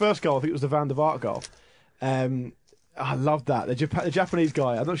of the first goal, I think it was the Van der Vaart goal. I loved that. The Japanese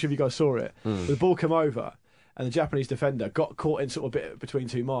guy, I'm not sure if you guys saw it, the ball came over, and the Japanese defender got caught in sort of a bit between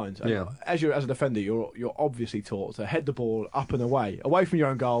two minds. And as a defender, you're obviously taught to head the ball up and away from your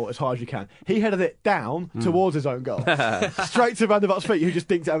own goal as hard as you can. He headed it down towards his own goal, straight to Van der Vaart's feet, who just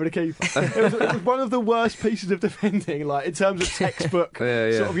dinked it over the keeper. It was one of the worst pieces of defending, like in terms of textbook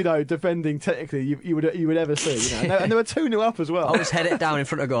sort of defending technically you would ever see. And they were 2-0 up as well. Always head it down in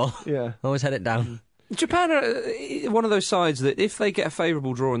front of goal. Yeah, always head it down. Japan are one of those sides that if they get a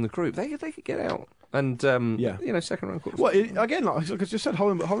favourable draw in the group, they could get out. And second round quarters. Well, again, like I just said,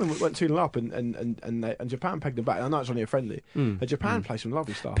 Holland went 2-0 up, and Japan pegged them back. I know it's only a friendly. Japan played some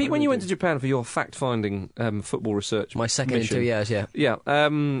lovely stuff. Pete, when you went to Japan for your fact-finding football research, my second mission, in 2 years,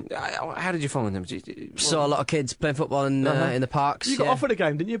 how did you find them? Saw a lot of kids playing football in the parks. You got offered a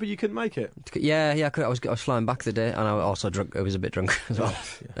game, didn't you? But you couldn't make it. Yeah, I was flying back the day, and I also drunk. I was a bit drunk as well.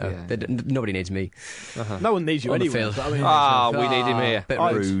 Nobody needs me. No one needs you anyway. We need him here. Bit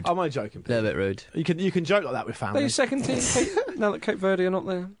rude. I'm only joking. A little bit rude. You can joke like that with family. Are you second team, now that Cape Verde are not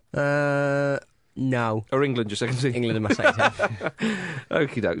there? No. Or England, your second team? England are my second team.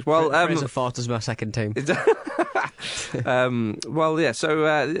 Okie dokes. Well, Fraser Forster's my second team. Well, yeah, so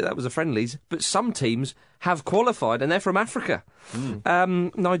that was the friendlies. But some teams have qualified, and they're from Africa.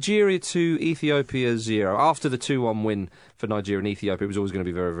 Nigeria 2, Ethiopia 0. After the 2-1 win for Nigeria and Ethiopia, it was always going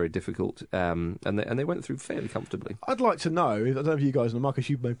to be very, very difficult. And they went through fairly comfortably. I'd like to know, I don't know if you guys know, Marcus,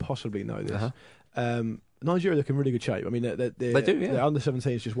 you may possibly know this. Nigeria look in really good shape. I mean, they do, yeah. Their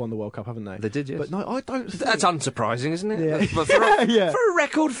under-17s just won the World Cup, haven't they? They did, yes. But no, I don't think... That's unsurprising, isn't it? Yeah. But for a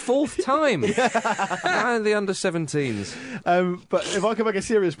record fourth time. And the under-17s. But if I can make a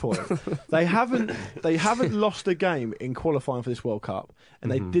serious point, they haven't lost a game in qualifying for this World Cup,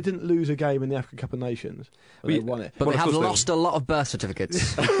 and they didn't lose a game in the African Cup of Nations. They won it. But they have lost a lot of birth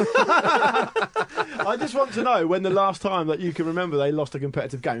certificates. I just want to know when the last time that you can remember they lost a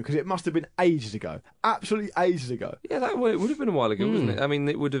competitive game, because it must have been ages ago. Absolutely ages ago. Yeah, it would have been a while ago, wouldn't it? I mean,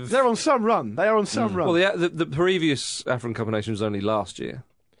 it would have... They're on some run. They are on some run. Well, the previous African Cup of Nations was only last year,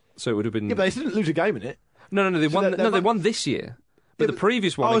 so it would have been... Yeah, but they didn't lose a game in it. No, they won. They won this year. But the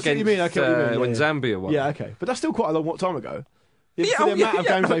previous one against when Zambia won. Yeah, okay. But that's still quite a long time ago. For the amount of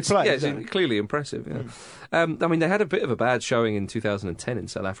games they played. Yeah, it's clearly impressive, yeah. I mean, they had a bit of a bad showing in 2010 in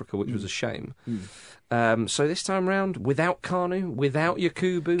South Africa, which was a shame. So this time round, without Kanu, without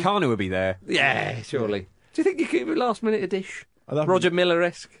Yakubu... Kanu would be there. Yeah, surely. Do you think Yakubu last-minute a dish? Roger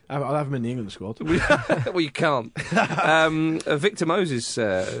Miller-esque? I'll have him in the England squad. Well, you can't. Victor Moses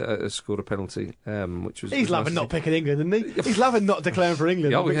scored a penalty, which was... He's loving not picking England, isn't he? He's loving not declaring for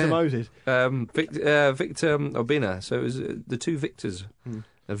England, Victor Moses. Victor Obina, so it was the two victors,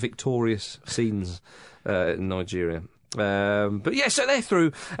 victorious scenes in Nigeria. But yeah, so they're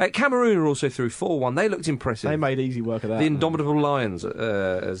through. Cameroon are also through 4-1. They looked impressive. They made easy work of that. The Indomitable Lions,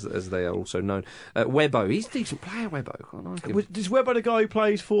 as they are also known. Webbo, he's a decent player, Webbo. Quite like him. Is Webbo the guy who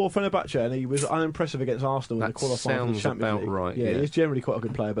plays for Fenerbahce and he was unimpressive against Arsenal in the qualifying for the Champions League? Right, yeah, he's generally quite a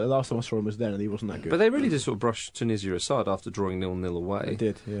good player, but the last time I saw him was then and he wasn't that good. But they really did sort of brush Tunisia aside after drawing 0-0 away. They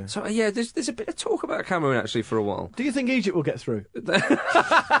did, yeah. So yeah, there's a bit of talk about Cameroon actually for a while. Do you think Egypt will get through?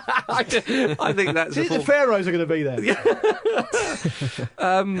 I think that's... Do you think the Pharaohs are going to be there?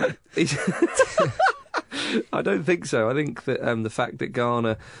 I don't think so. I think that the fact that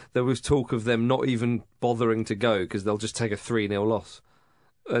Ghana, there was talk of them not even bothering to go because they'll just take a 3-0 loss.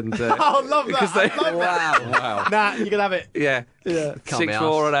 And I love that. Wow. Nah, you can have it. Yeah.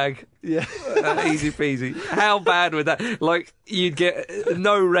 6-4 on Ag. Yeah. Easy peasy. How bad would that... Like, you'd get...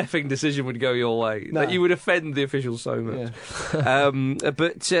 No reffing decision would go your way. No. Like, you would offend the officials so much. Yeah.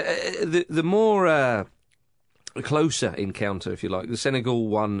 But the more... a closer encounter, if you like. The Senegal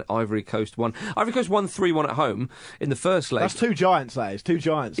won, Ivory Coast won. Ivory Coast won 3-1 at home in the first leg. That's two giants, that is. Two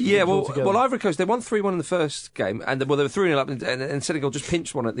giants. Yeah, well, Ivory Coast, they won 3-1 in the first game, and they were 3-0 up, and Senegal just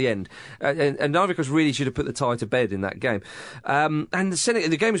pinched one at the end. And Ivory Coast really should have put the tie to bed in that game. And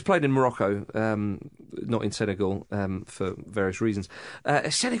the game was played in Morocco, not in Senegal, for various reasons.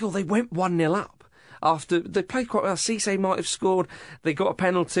 Senegal, they went 1-0 up. After they played quite well, Cisse might have scored. They got a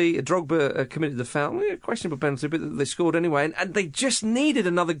penalty. Drogba committed the foul. Questionable penalty, but they scored anyway. And they just needed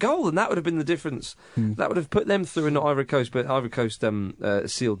another goal, and that would have been the difference. That would have put them through, and not Ivory Coast. But Ivory Coast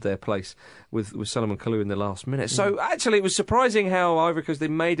sealed their place with Solomon Kalou in the last minute. So actually, it was surprising how Ivory Coast, they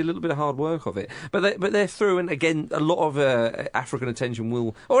made a little bit of hard work of it. But they're through, and again, a lot of African attention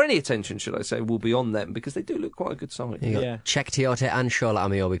or any attention, should I say, will be on them because they do look quite a good side. Cheick Tiote and Charlotte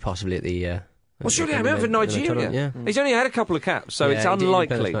Amiobi possibly at the... Well, surely I remember for Nigeria. He's only had a couple of caps, so it's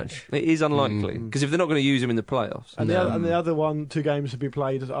unlikely. It is unlikely because if they're not going to use him in the playoffs. And the other one, two games to be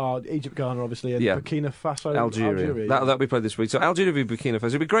played are Egypt, Ghana, obviously, and Burkina Faso, Algeria. That'll be played this week. So Algeria v Burkina Faso.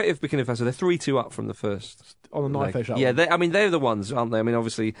 It'd be great if Burkina Faso, they're 3-2 up from the first. On the knife edge. Yeah, they're the ones, aren't they? I mean,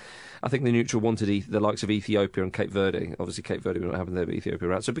 obviously, I think the neutral wanted the likes of Ethiopia and Cape Verde. Obviously, Cape Verde were not having their Ethiopia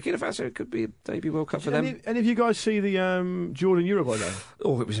route. So Burkina Faso could be a debut World Cup for them. Any of you guys see the Jordan-Uruguay game?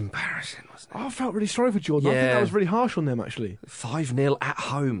 Oh, it was embarrassing, wasn't it? I felt really sorry for Jordan. I think that was really harsh on them, actually. 5-0 at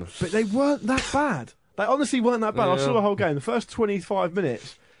home. But they weren't that bad. They honestly weren't that bad. I saw the whole game. The first 25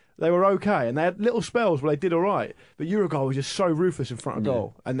 minutes, they were okay, and they had little spells where they did all right. But Uruguay was just so ruthless in front of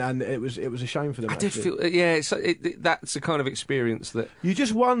goal, and it was a shame for them. I did feel, that's the kind of experience that you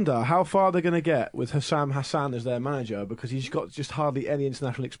just wonder how far they're going to get with Hassam Hassan as their manager because he's got just hardly any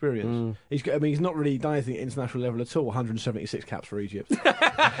international experience. He's not really done anything at international level at all. 176 caps for Egypt.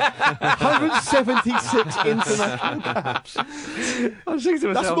 176 international caps. I'm thinking to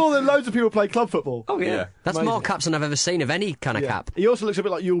myself, that's more than loads of people play club football. Oh yeah, that's amazing. More caps than I've ever seen of any kind of cap. He also looks a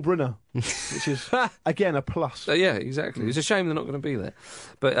bit like Yul Brynner, which is again a plus. Yeah, exactly. It's a shame they're not going to be there.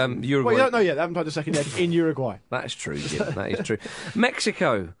 But Uruguay. Well, you don't know yet. They haven't played a second leg in Uruguay. That's true, Jim. That is true.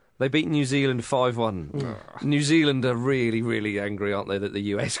 Mexico. They beat New Zealand 5-1. New Zealand are really, really angry, aren't they, that the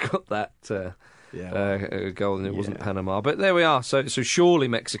US got that goal and it wasn't Panama. But there we are. So surely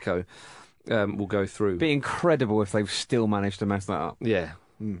Mexico will go through. Be incredible if they've still managed to mess that up. Yeah.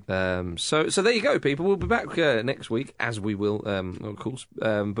 So there you go, people. We'll be back next week, as we will, of course,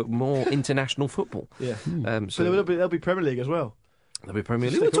 but more international football. Yeah. So there'll be Premier League as well. There'll be Premier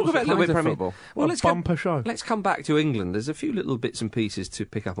League. We'll talk about a little bit of Premier League. Well, bumper show. Let's come back to England. There's a few little bits and pieces to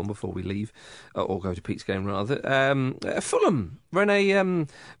pick up on before we leave, or go to Pete's game rather. Fulham, Rene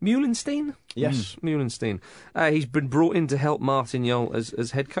Meulenstein. Yes, Meulenstein. He's been brought in to help Martin Jol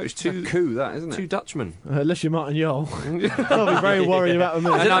as head coach. It's a coup, that, isn't it? Two Dutchmen. Unless you're Martin Jol, I'll be very worried about them.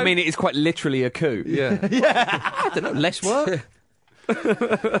 I mean, it is quite literally a coup. Yeah. I don't know. Less work.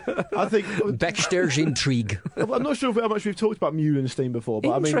 I think Baxter's intrigue. I'm not sure how much we've talked about Meulenstein before,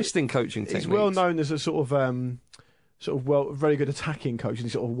 but interesting coaching techniques. He's well known as a sort of very good attacking coach, and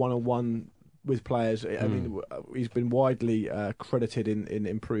he's sort of one-on-one with players. I mean, he's been widely credited in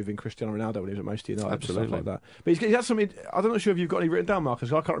improving Cristiano Ronaldo when he was at Manchester United. Absolutely. And stuff like that. But he has something. I'm not sure if you've got any written down,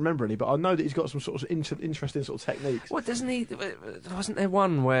 Marcus. I can't remember any, but I know that he's got some sort of interesting sort of techniques. What doesn't he? Wasn't there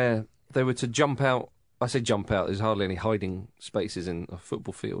one where they were to jump out? I say jump out, there's hardly any hiding spaces in a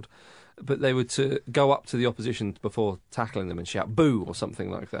football field. But they were to go up to the opposition before tackling them and shout boo or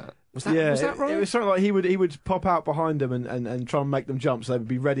something like that. Was that right? It was something like he would pop out behind them and try and make them jump so they would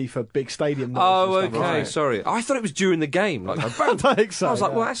be ready for big stadium noise. Oh, and stuff. okay, Right. sorry. I thought it was during the game. Like, I don't think so. I was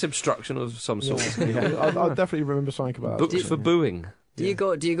like, well, that's obstruction of some sort. Yeah. I definitely remember something about that. Booked for booing. Do you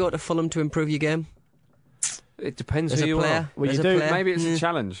go to Fulham to improve your game? It depends As who a you player? are. Well, As you a do. player? Maybe it's a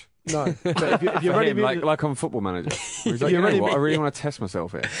challenge. No, but if you're For ready, him, like on Football Manager. He's like, You're you know ready, what? I really want to test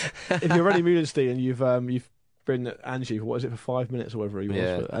myself here. if you're ready, Meulenstein, and you've been at Angie for, what is it, for 5 minutes or whatever he was,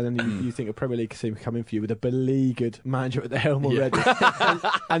 Yeah. and then you think a Premier League team come in for you with a beleaguered manager at the helm already,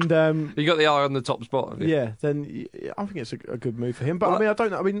 and You got the eye on the top spot, have you? yeah, then I think it's a good move for him. But I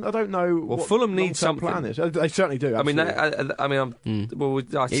don't know. Well, what Fulham needs long-term something. plan is. They certainly do. I mean,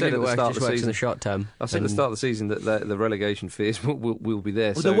 absolutely. I said Even at if the it start of just the works in season. the short term. I said at the start of the season that the relegation fears will be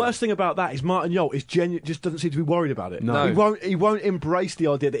there. Well, so the worst thing about that is Martin Jol just doesn't seem to be worried about it. No. He won't embrace the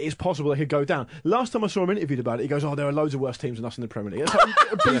idea that it's possible they could go down. Last time I saw him interviewed about it, he goes, "Oh, there are loads of worse teams than us in the Premier League." It's like,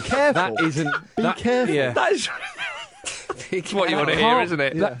 be careful. That isn't. Be careful. Yeah. that is what you want to hear, isn't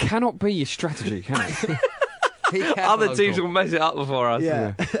it? That cannot be your strategy, can it? Other teams will mess it up before us.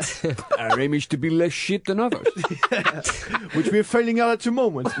 Yeah. Our aim is to be less shit than others. Which we're failing out at the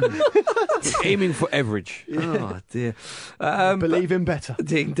moment. Aiming for average. Oh dear. Believe in better.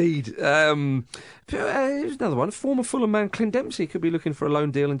 Indeed. Here's another one. Former Fulham man Clint Dempsey could be looking for a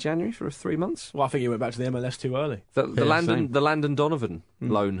loan deal in January for 3 months. Well, I think he went back to the MLS too early. The same. Landon Donovan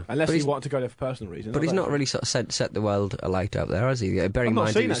loan. Unless But he he's- wanted to go there for personal reasons. But he's not really sort of set the world alight out there, has he? Bearing in I've not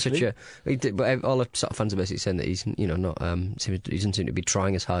mind seen, he was such actually. a. He did, but all the sort of fans are basically saying that he's not he doesn't seem to be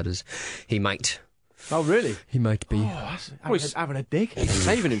trying as hard as he might. Oh, really? He might be. Having a dig. He's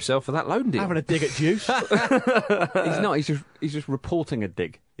saving himself for that loan deal. Having a dig at Juice. He's not. He's just reporting a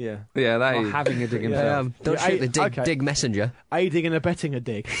dig. Yeah. Yeah, that Not is. having a dig himself. Don't Yeah, shoot the dig, okay. dig messenger. Aiding and abetting a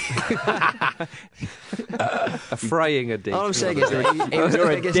dig. Fraying a dig. All I'm saying is that he was You're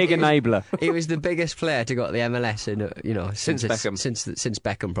the a biggest, dig he was- enabler. He was the biggest player to go to the MLS in Since Beckham. since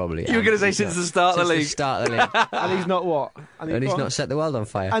Beckham probably. You were going to say since the start of the league. Start of the league, And he's not what? and he's not set the world on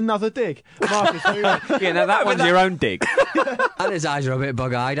fire. Another dig. Marcus, Yeah, now that one's your own dig. And his eyes are a bit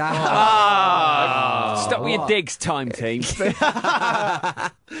bug-eyed. Stop with your digs, time team.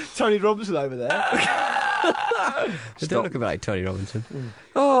 Tony Robinson over there. They don't look a bit like Tony Robinson.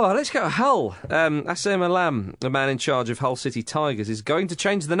 Oh, let's go to Hull. Asamoah Lam, the man in charge of Hull City Tigers, is going to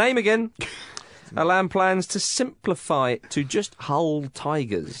change the name again. Lam plans to simplify it to just Hull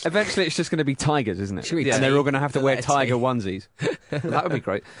Tigers. Eventually, it's just going to be tigers, isn't it? Should we And they're all going to have to the wear letter tiger T? onesies. That would be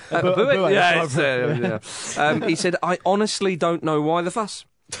great. Boo-it, Yeah, that's it's, yeah. He said, I honestly don't know why the fuss.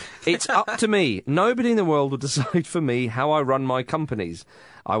 It's up to me. Nobody in the world will decide for me how I run my companies.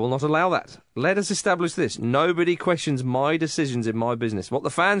 I will not allow that. Let us establish this. Nobody questions my decisions in my business. What the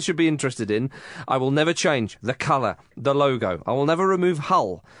fans should be interested in, I will never change. The colour, the logo. I will never remove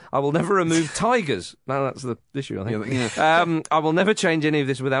Hull. I will never remove Tigers. No, that's the issue, I think. Yeah. I will never change any of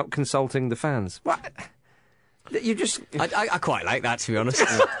this without consulting the fans. What? You just... I quite like that, to be honest.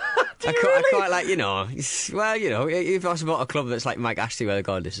 I quite like, well, if I support a club that's like Mike Ashley, where they're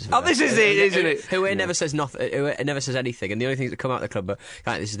going, this is... Oh, this is it, isn't it? Who never says nothing, who never says anything, and the only things that come out of the club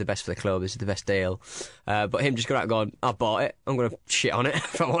are, this is the best for the club, this is the best deal. But him just going out going, I bought it, I'm going to shit on it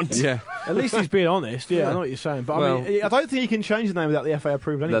if I want. Yeah. At least he's being honest. Yeah, I know what you're saying. But I mean, I don't think he can change the name without the FA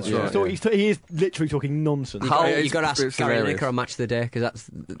approval anyway. That's right. He is literally talking nonsense. You've got to ask Gary Lineker on Match of the Day, because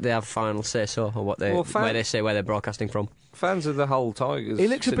they have final say-so on where they say where they're broadcasting from. Fans of the whole Tigers,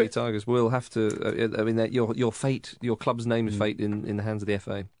 Sydney Tigers, will have to. I mean, your fate, your club's name is fate in the hands of the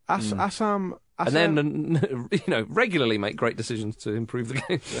FA. Assam, and then regularly make great decisions to improve the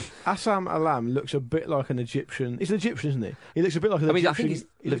game. Assam Alam looks a bit like an Egyptian. He's an Egyptian, isn't he? He looks a bit like an Egyptian. I think he's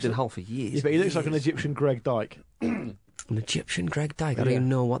lived in Hull for years. Yeah, but he looks like an Egyptian Greg Dyke. An Egyptian Greg Dyke? I don't even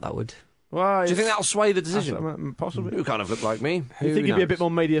know what that would... Well, do you think that'll sway the decision? Possibly. You kind of look like me. You think he'd be a bit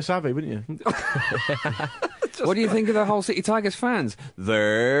more media savvy, wouldn't you? What do you think of the whole City Tigers fans?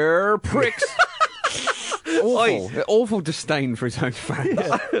 They're pricks. Awful disdain for his own fans.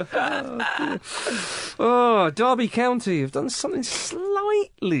 Derby County have done something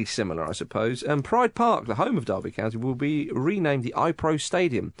slightly similar, I suppose. Pride Park, the home of Derby County, will be renamed the iPro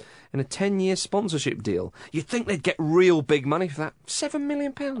Stadium in a 10-year sponsorship deal. You'd think they'd get real big money for that. £7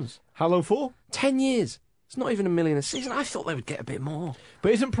 million. How long for? 10 years. It's not even $1 million a season. I thought they would get a bit more.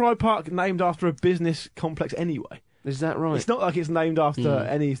 But isn't Pride Park named after a business complex anyway? Is that right? It's not like it's named after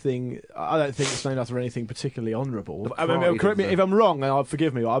anything. I don't think it's named after anything particularly honourable. I mean, correct me if I'm wrong, and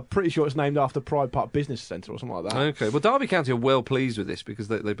forgive me. I'm pretty sure it's named after Pride Park Business Centre or something like that. Okay. Well, Derby County are well pleased with this because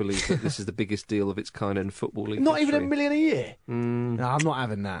they believe that this is the biggest deal of its kind in Football League. Not history. even $1 million a year. No, I'm not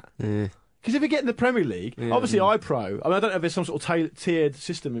having that. Because if you get in the Premier League, obviously iPro, I mean, I don't know if there's some sort of tiered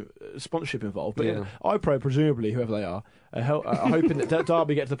system sponsorship involved, but iPro, presumably, whoever they are hoping that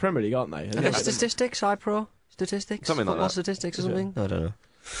Derby get to the Premier League, aren't they? Are there statistics, iPro? Statistics? Something like that. Statistics or something? I don't know.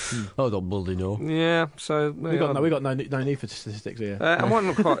 I don't bloody know. Yeah, so... we got no need for statistics here. And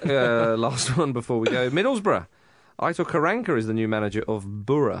one quite, last one before we go. Middlesbrough. Aitor Karanka is the new manager of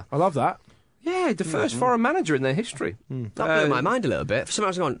Borough. I love that. Yeah, the first foreign manager in their history. That blew my mind a little bit. For some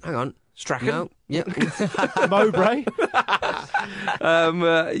reason I was going, hang on. Strachan? No. Yeah. Mowbray?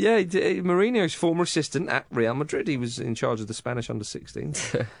 Mourinho's former assistant at Real Madrid. He was in charge of the Spanish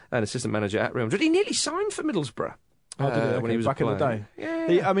under-16 and assistant manager at Real Madrid. He nearly signed for Middlesbrough. When he was back in the day. Yeah,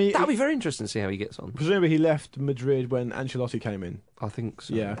 that'll be very interesting to see how he gets on. Presumably he left Madrid when Ancelotti came in. I think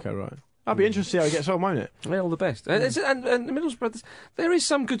so. Yeah, okay, right. That'll be interesting to see how he gets on, won't it? Yeah, all the best. And Middlesbrough, there is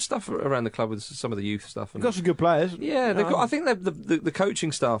some good stuff around the club with some of the youth stuff. They've got some good players. Yeah, they've got, I think the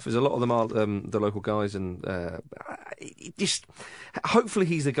coaching staff is a lot of them are the local guys, and just hopefully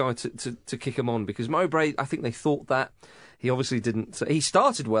he's the guy to kick them on, because Mowbray, I think they thought that. He obviously didn't. He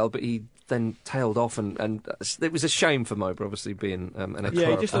started well, but he then tailed off, and it was a shame for Mowbray, obviously being an ex.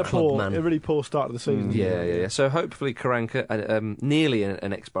 Yeah, just a really poor start of the season. Yeah. So hopefully Karanka, nearly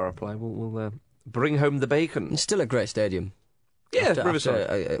an ex-Borough player, will bring home the bacon. It's still a great stadium. Yeah,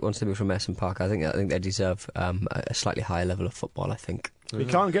 Riverside. Once they move from Merson Park, I think they deserve a slightly higher level of football. I think you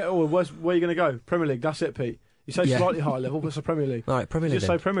can't get. Where are you going to go? Premier League. That's it, Pete. You say slightly higher level, but it's the Premier League. All right, Premier League. Just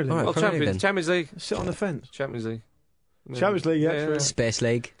say Premier League. All right, Champions League. Sit on the fence. Champions League. Champions League, yeah. Space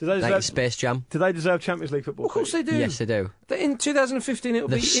League. Like Space Jam. Do they deserve Champions League football? Of course they do. Yes, they do. In 2015, it'll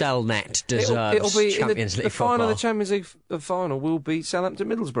the be... Cellnet deserves it'll be Champions League the football. final of the Champions League final will be Southampton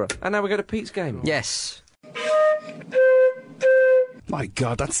Middlesbrough. And now we go to Pete's game. Yes. My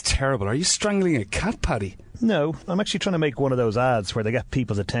God, that's terrible. Are you strangling a cat, Paddy? No, I'm actually trying to make one of those ads where they get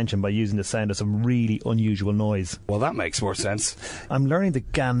people's attention by using the sound of some really unusual noise. Well, that makes more sense. I'm learning the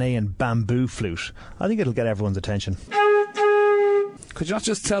Ghanaian bamboo flute. I think it'll get everyone's attention. Could you not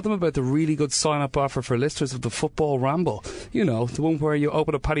just tell them about the really good sign-up offer for listeners of the Football Ramble? You know, the one where you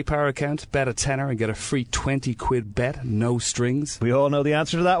open a Paddy Power account, bet a tenner and get a free 20 quid bet, no strings. We all know the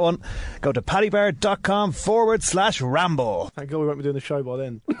answer to that one. Go to paddypower.com/ramble. Thank God we won't be doing the show by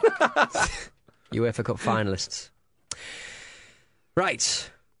then. UEFA Cup finalists.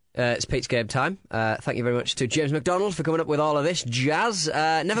 Right. It's Pete's game time. Thank you very much to James McDonald for coming up with all of this jazz.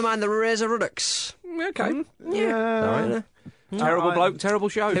 Never mind the Razor Ruddocks. Okay. Yeah. All right. Terrible bloke, terrible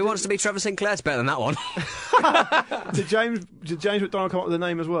show. Who wants to be Trevor Sinclair? It's better than that one. Did James McDonald come up with the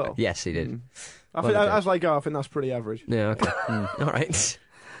name as well? Yes, he did. I think as they go, I think that's pretty average. Yeah, okay. All right.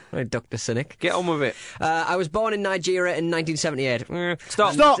 Right, Dr. Cynic. Get on with it. I was born in Nigeria in 1978.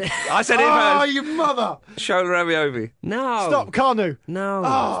 Stop! I said it first. Oh, you mother! Shola Rabiovie. No. Stop, Kanu. No.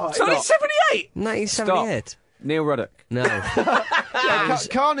 Oh, it's only 78! 1978. Neil Ruddock. No.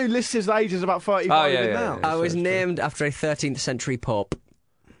 Kanu lists his age as about 35 now. I was named after a 13th century pope.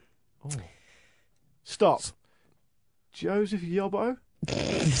 Stop. Joseph Yobo?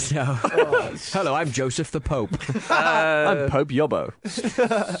 So, hello, I'm Joseph the Pope. I'm Pope Yobbo.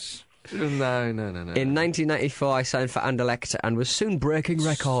 No. In 1994, I signed for Anderlecht and was soon breaking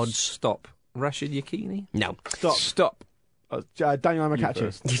records. Stop. Rashid Yekini? No. Stop. Daniel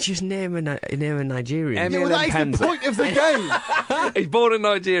Amakachi. You just name a Nigerian. Emil That is the Mpenza. point of the game. He's born in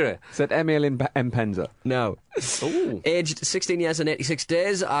Nigeria. Said Emil Mpenza. No. Ooh. Aged 16 years and 86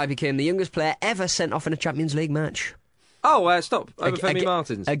 days, I became the youngest player ever sent off in a Champions League match. Oh, stop. Over Ag- Femi ag-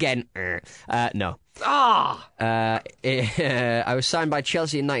 Martins. Again, no. Ah! I was signed by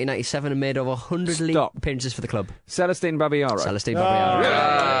Chelsea in 1997 and made over 100 league Stop. appearances for the club. Celestine Babiaro. Celestine Oh, Babiaro.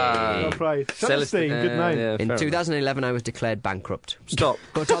 yeah. Well played. Celestine, good name. Yeah, In fair 2011, I was declared bankrupt. enough. Stop.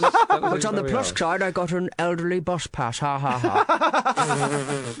 But on the plus side, I got an elderly bus pass. Ha ha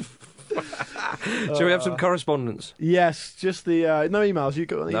ha. Shall we have some correspondence? Yes, just the no emails. You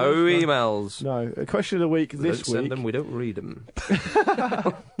got any No emails? emails. No. A question of the week We this don't send week. them, we don't read them.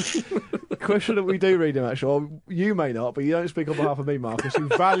 Question that we do read them actually. Well, you may not, but you don't speak on behalf of me, Marcus, who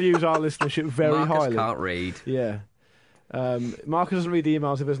values our listenership very Marcus highly. can't read. Yeah. Marcus doesn't read the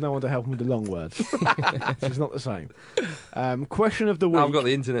emails if there's no one to help him with the long words. It's not the same. Question of the week. I've got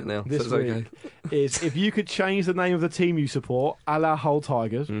the internet now, so This it's week okay. is if you could change the name of the team you support, a la Hull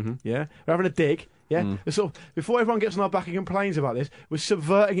Tigers, yeah, we're having a dig, yeah. It's sort of, before everyone gets on our back and complains about this, we're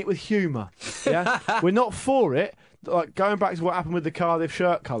subverting it with humour, yeah. We're not for it. Like going back to what happened with the Cardiff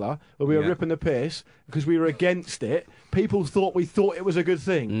shirt colour, where we were ripping the piss because we were against it. People thought we thought it was a good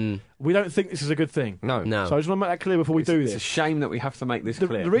thing. We don't think this is a good thing. No. No. So I just want to make that clear before we do It's a this. shame that we have to make this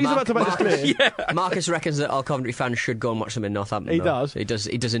clear. The reason I have to make this clear. Marcus reckons that all Coventry fans should go and watch them in Northampton. He though. does.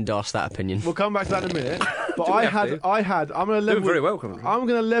 He does endorse that opinion. We'll come back to that in a minute. But Do we have to? I'm going to level. Doing very well, Coventry. I'm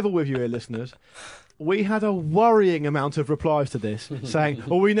going to level with you here, listeners. We had a worrying amount of replies to this saying,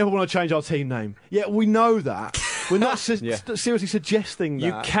 "Oh, we never want to change our team name." Yeah, we know that. We're not seriously suggesting that.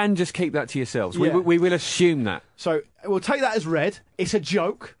 You can just keep that to yourselves. Yeah. We will assume that. So we'll take that as read. It's a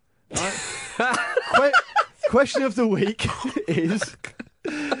joke. Right? Question of the week is: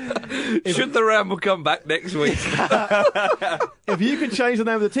 Should the Ramble come back next week? if you could change the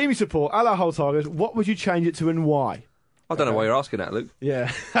name of the team you support, a la Hull Tigers, what would you change it to and why? I don't know why you're asking that, Luke. Yeah.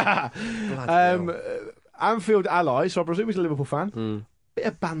 Anfield ally, so I presume he's a Liverpool fan. Bit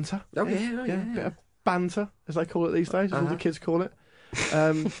of banter. Oh, yeah. Bit of banter, as they call it these days, as all the kids call it.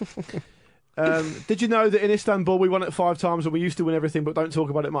 Did you know that in Istanbul we won it 5 times and we used to win everything but don't talk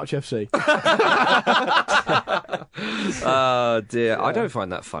about it much, FC? Oh, dear. I don't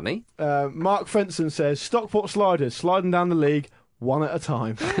find that funny. Mark Fenson says, Stockport Sliders, sliding down the league, one at a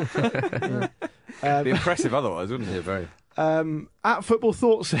time. It'd be impressive otherwise, wouldn't it? Very. At Football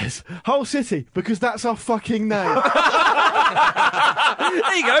Thought says, Hull City, because that's our fucking name.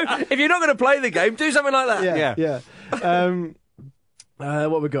 There you go. If you're not going to play the game, do something like that. Yeah.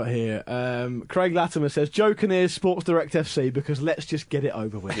 What we got here? Craig Latimer says, Joe Kinnear's Sports Direct FC, because let's just get it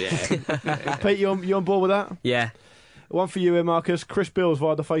over with. Yeah. Pete, you on board with that? Yeah. One for you here, Marcus. Chris Bills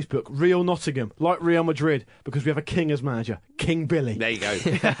via the Facebook. Real Nottingham, like Real Madrid, because we have a king as manager. King Billy. There you go.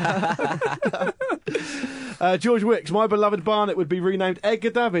 George Wicks, my beloved Barnet would be renamed Edgar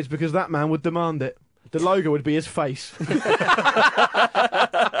Davids because that man would demand it. The logo would be his face. Like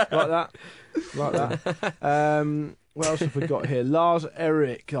that. What else have we got here? Lars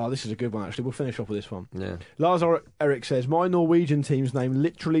Eric. Oh, this is a good one, actually. We'll finish off with this one. Yeah. Lars Eric says, my Norwegian team's name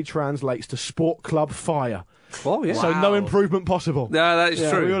literally translates to Sport Club Fire. Oh, yeah. So no improvement possible. No, that is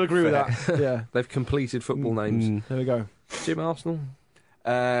true. We all agree with that. Yeah. They've completed football names. There we go. Jim Arsenal.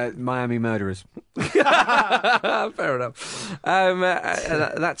 Miami Murderers. Fair enough.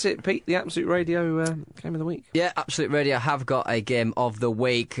 That's it, Pete. The Absolute Radio Game of the Week. Yeah, Absolute Radio have got a Game of the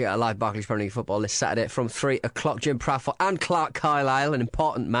Week. Live Barclays Premier League football this Saturday from 3 o'clock. Jim Prafford and Clark Carlisle, an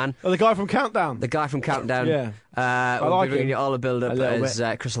important man. Oh, the guy from Countdown. The guy from Countdown. Yeah. We'll like be bringing him. you all a build-up A little as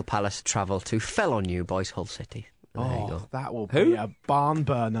Crystal Palace travel to Fell on You Boys Hull City. There you go. That will be a barn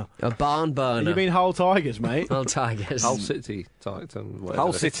burner. A barn burner. You mean Hull Tigers, mate? Hull Tigers. Hull City. Titan,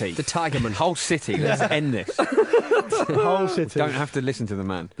 Hull City. The Tigerman. Hull City. Let's end this. Hull City. Don't have to listen to the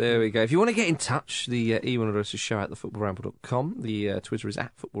man. There we go. If you want to get in touch, the email address is show@thefootballramble.com. The Twitter is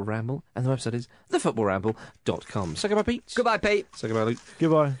 @footballramble. And the website is thefootballramble.com. So goodbye, Pete. Goodbye, Pete. So goodbye, Luke.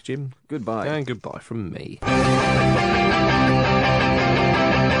 Goodbye. Jim. Goodbye. And goodbye from me.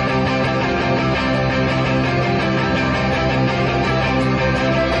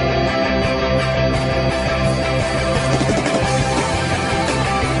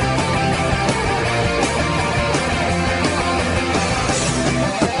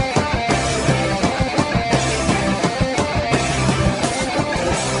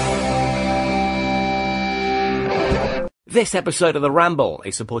 This episode of The Ramble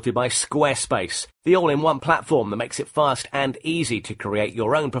is supported by Squarespace, the all-in-one platform that makes it fast and easy to create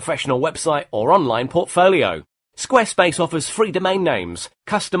your own professional website or online portfolio. Squarespace offers free domain names,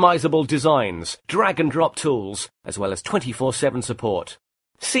 customizable designs, drag-and-drop tools, as well as 24/7 support.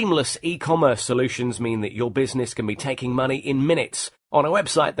 Seamless e-commerce solutions mean that your business can be taking money in minutes on a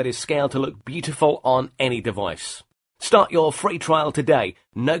website that is scaled to look beautiful on any device. Start your free trial today,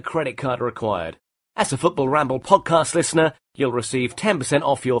 no credit card required. As a Football Ramble podcast listener, you'll receive 10%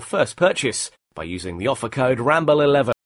 off your first purchase by using the offer code RAMBLE11.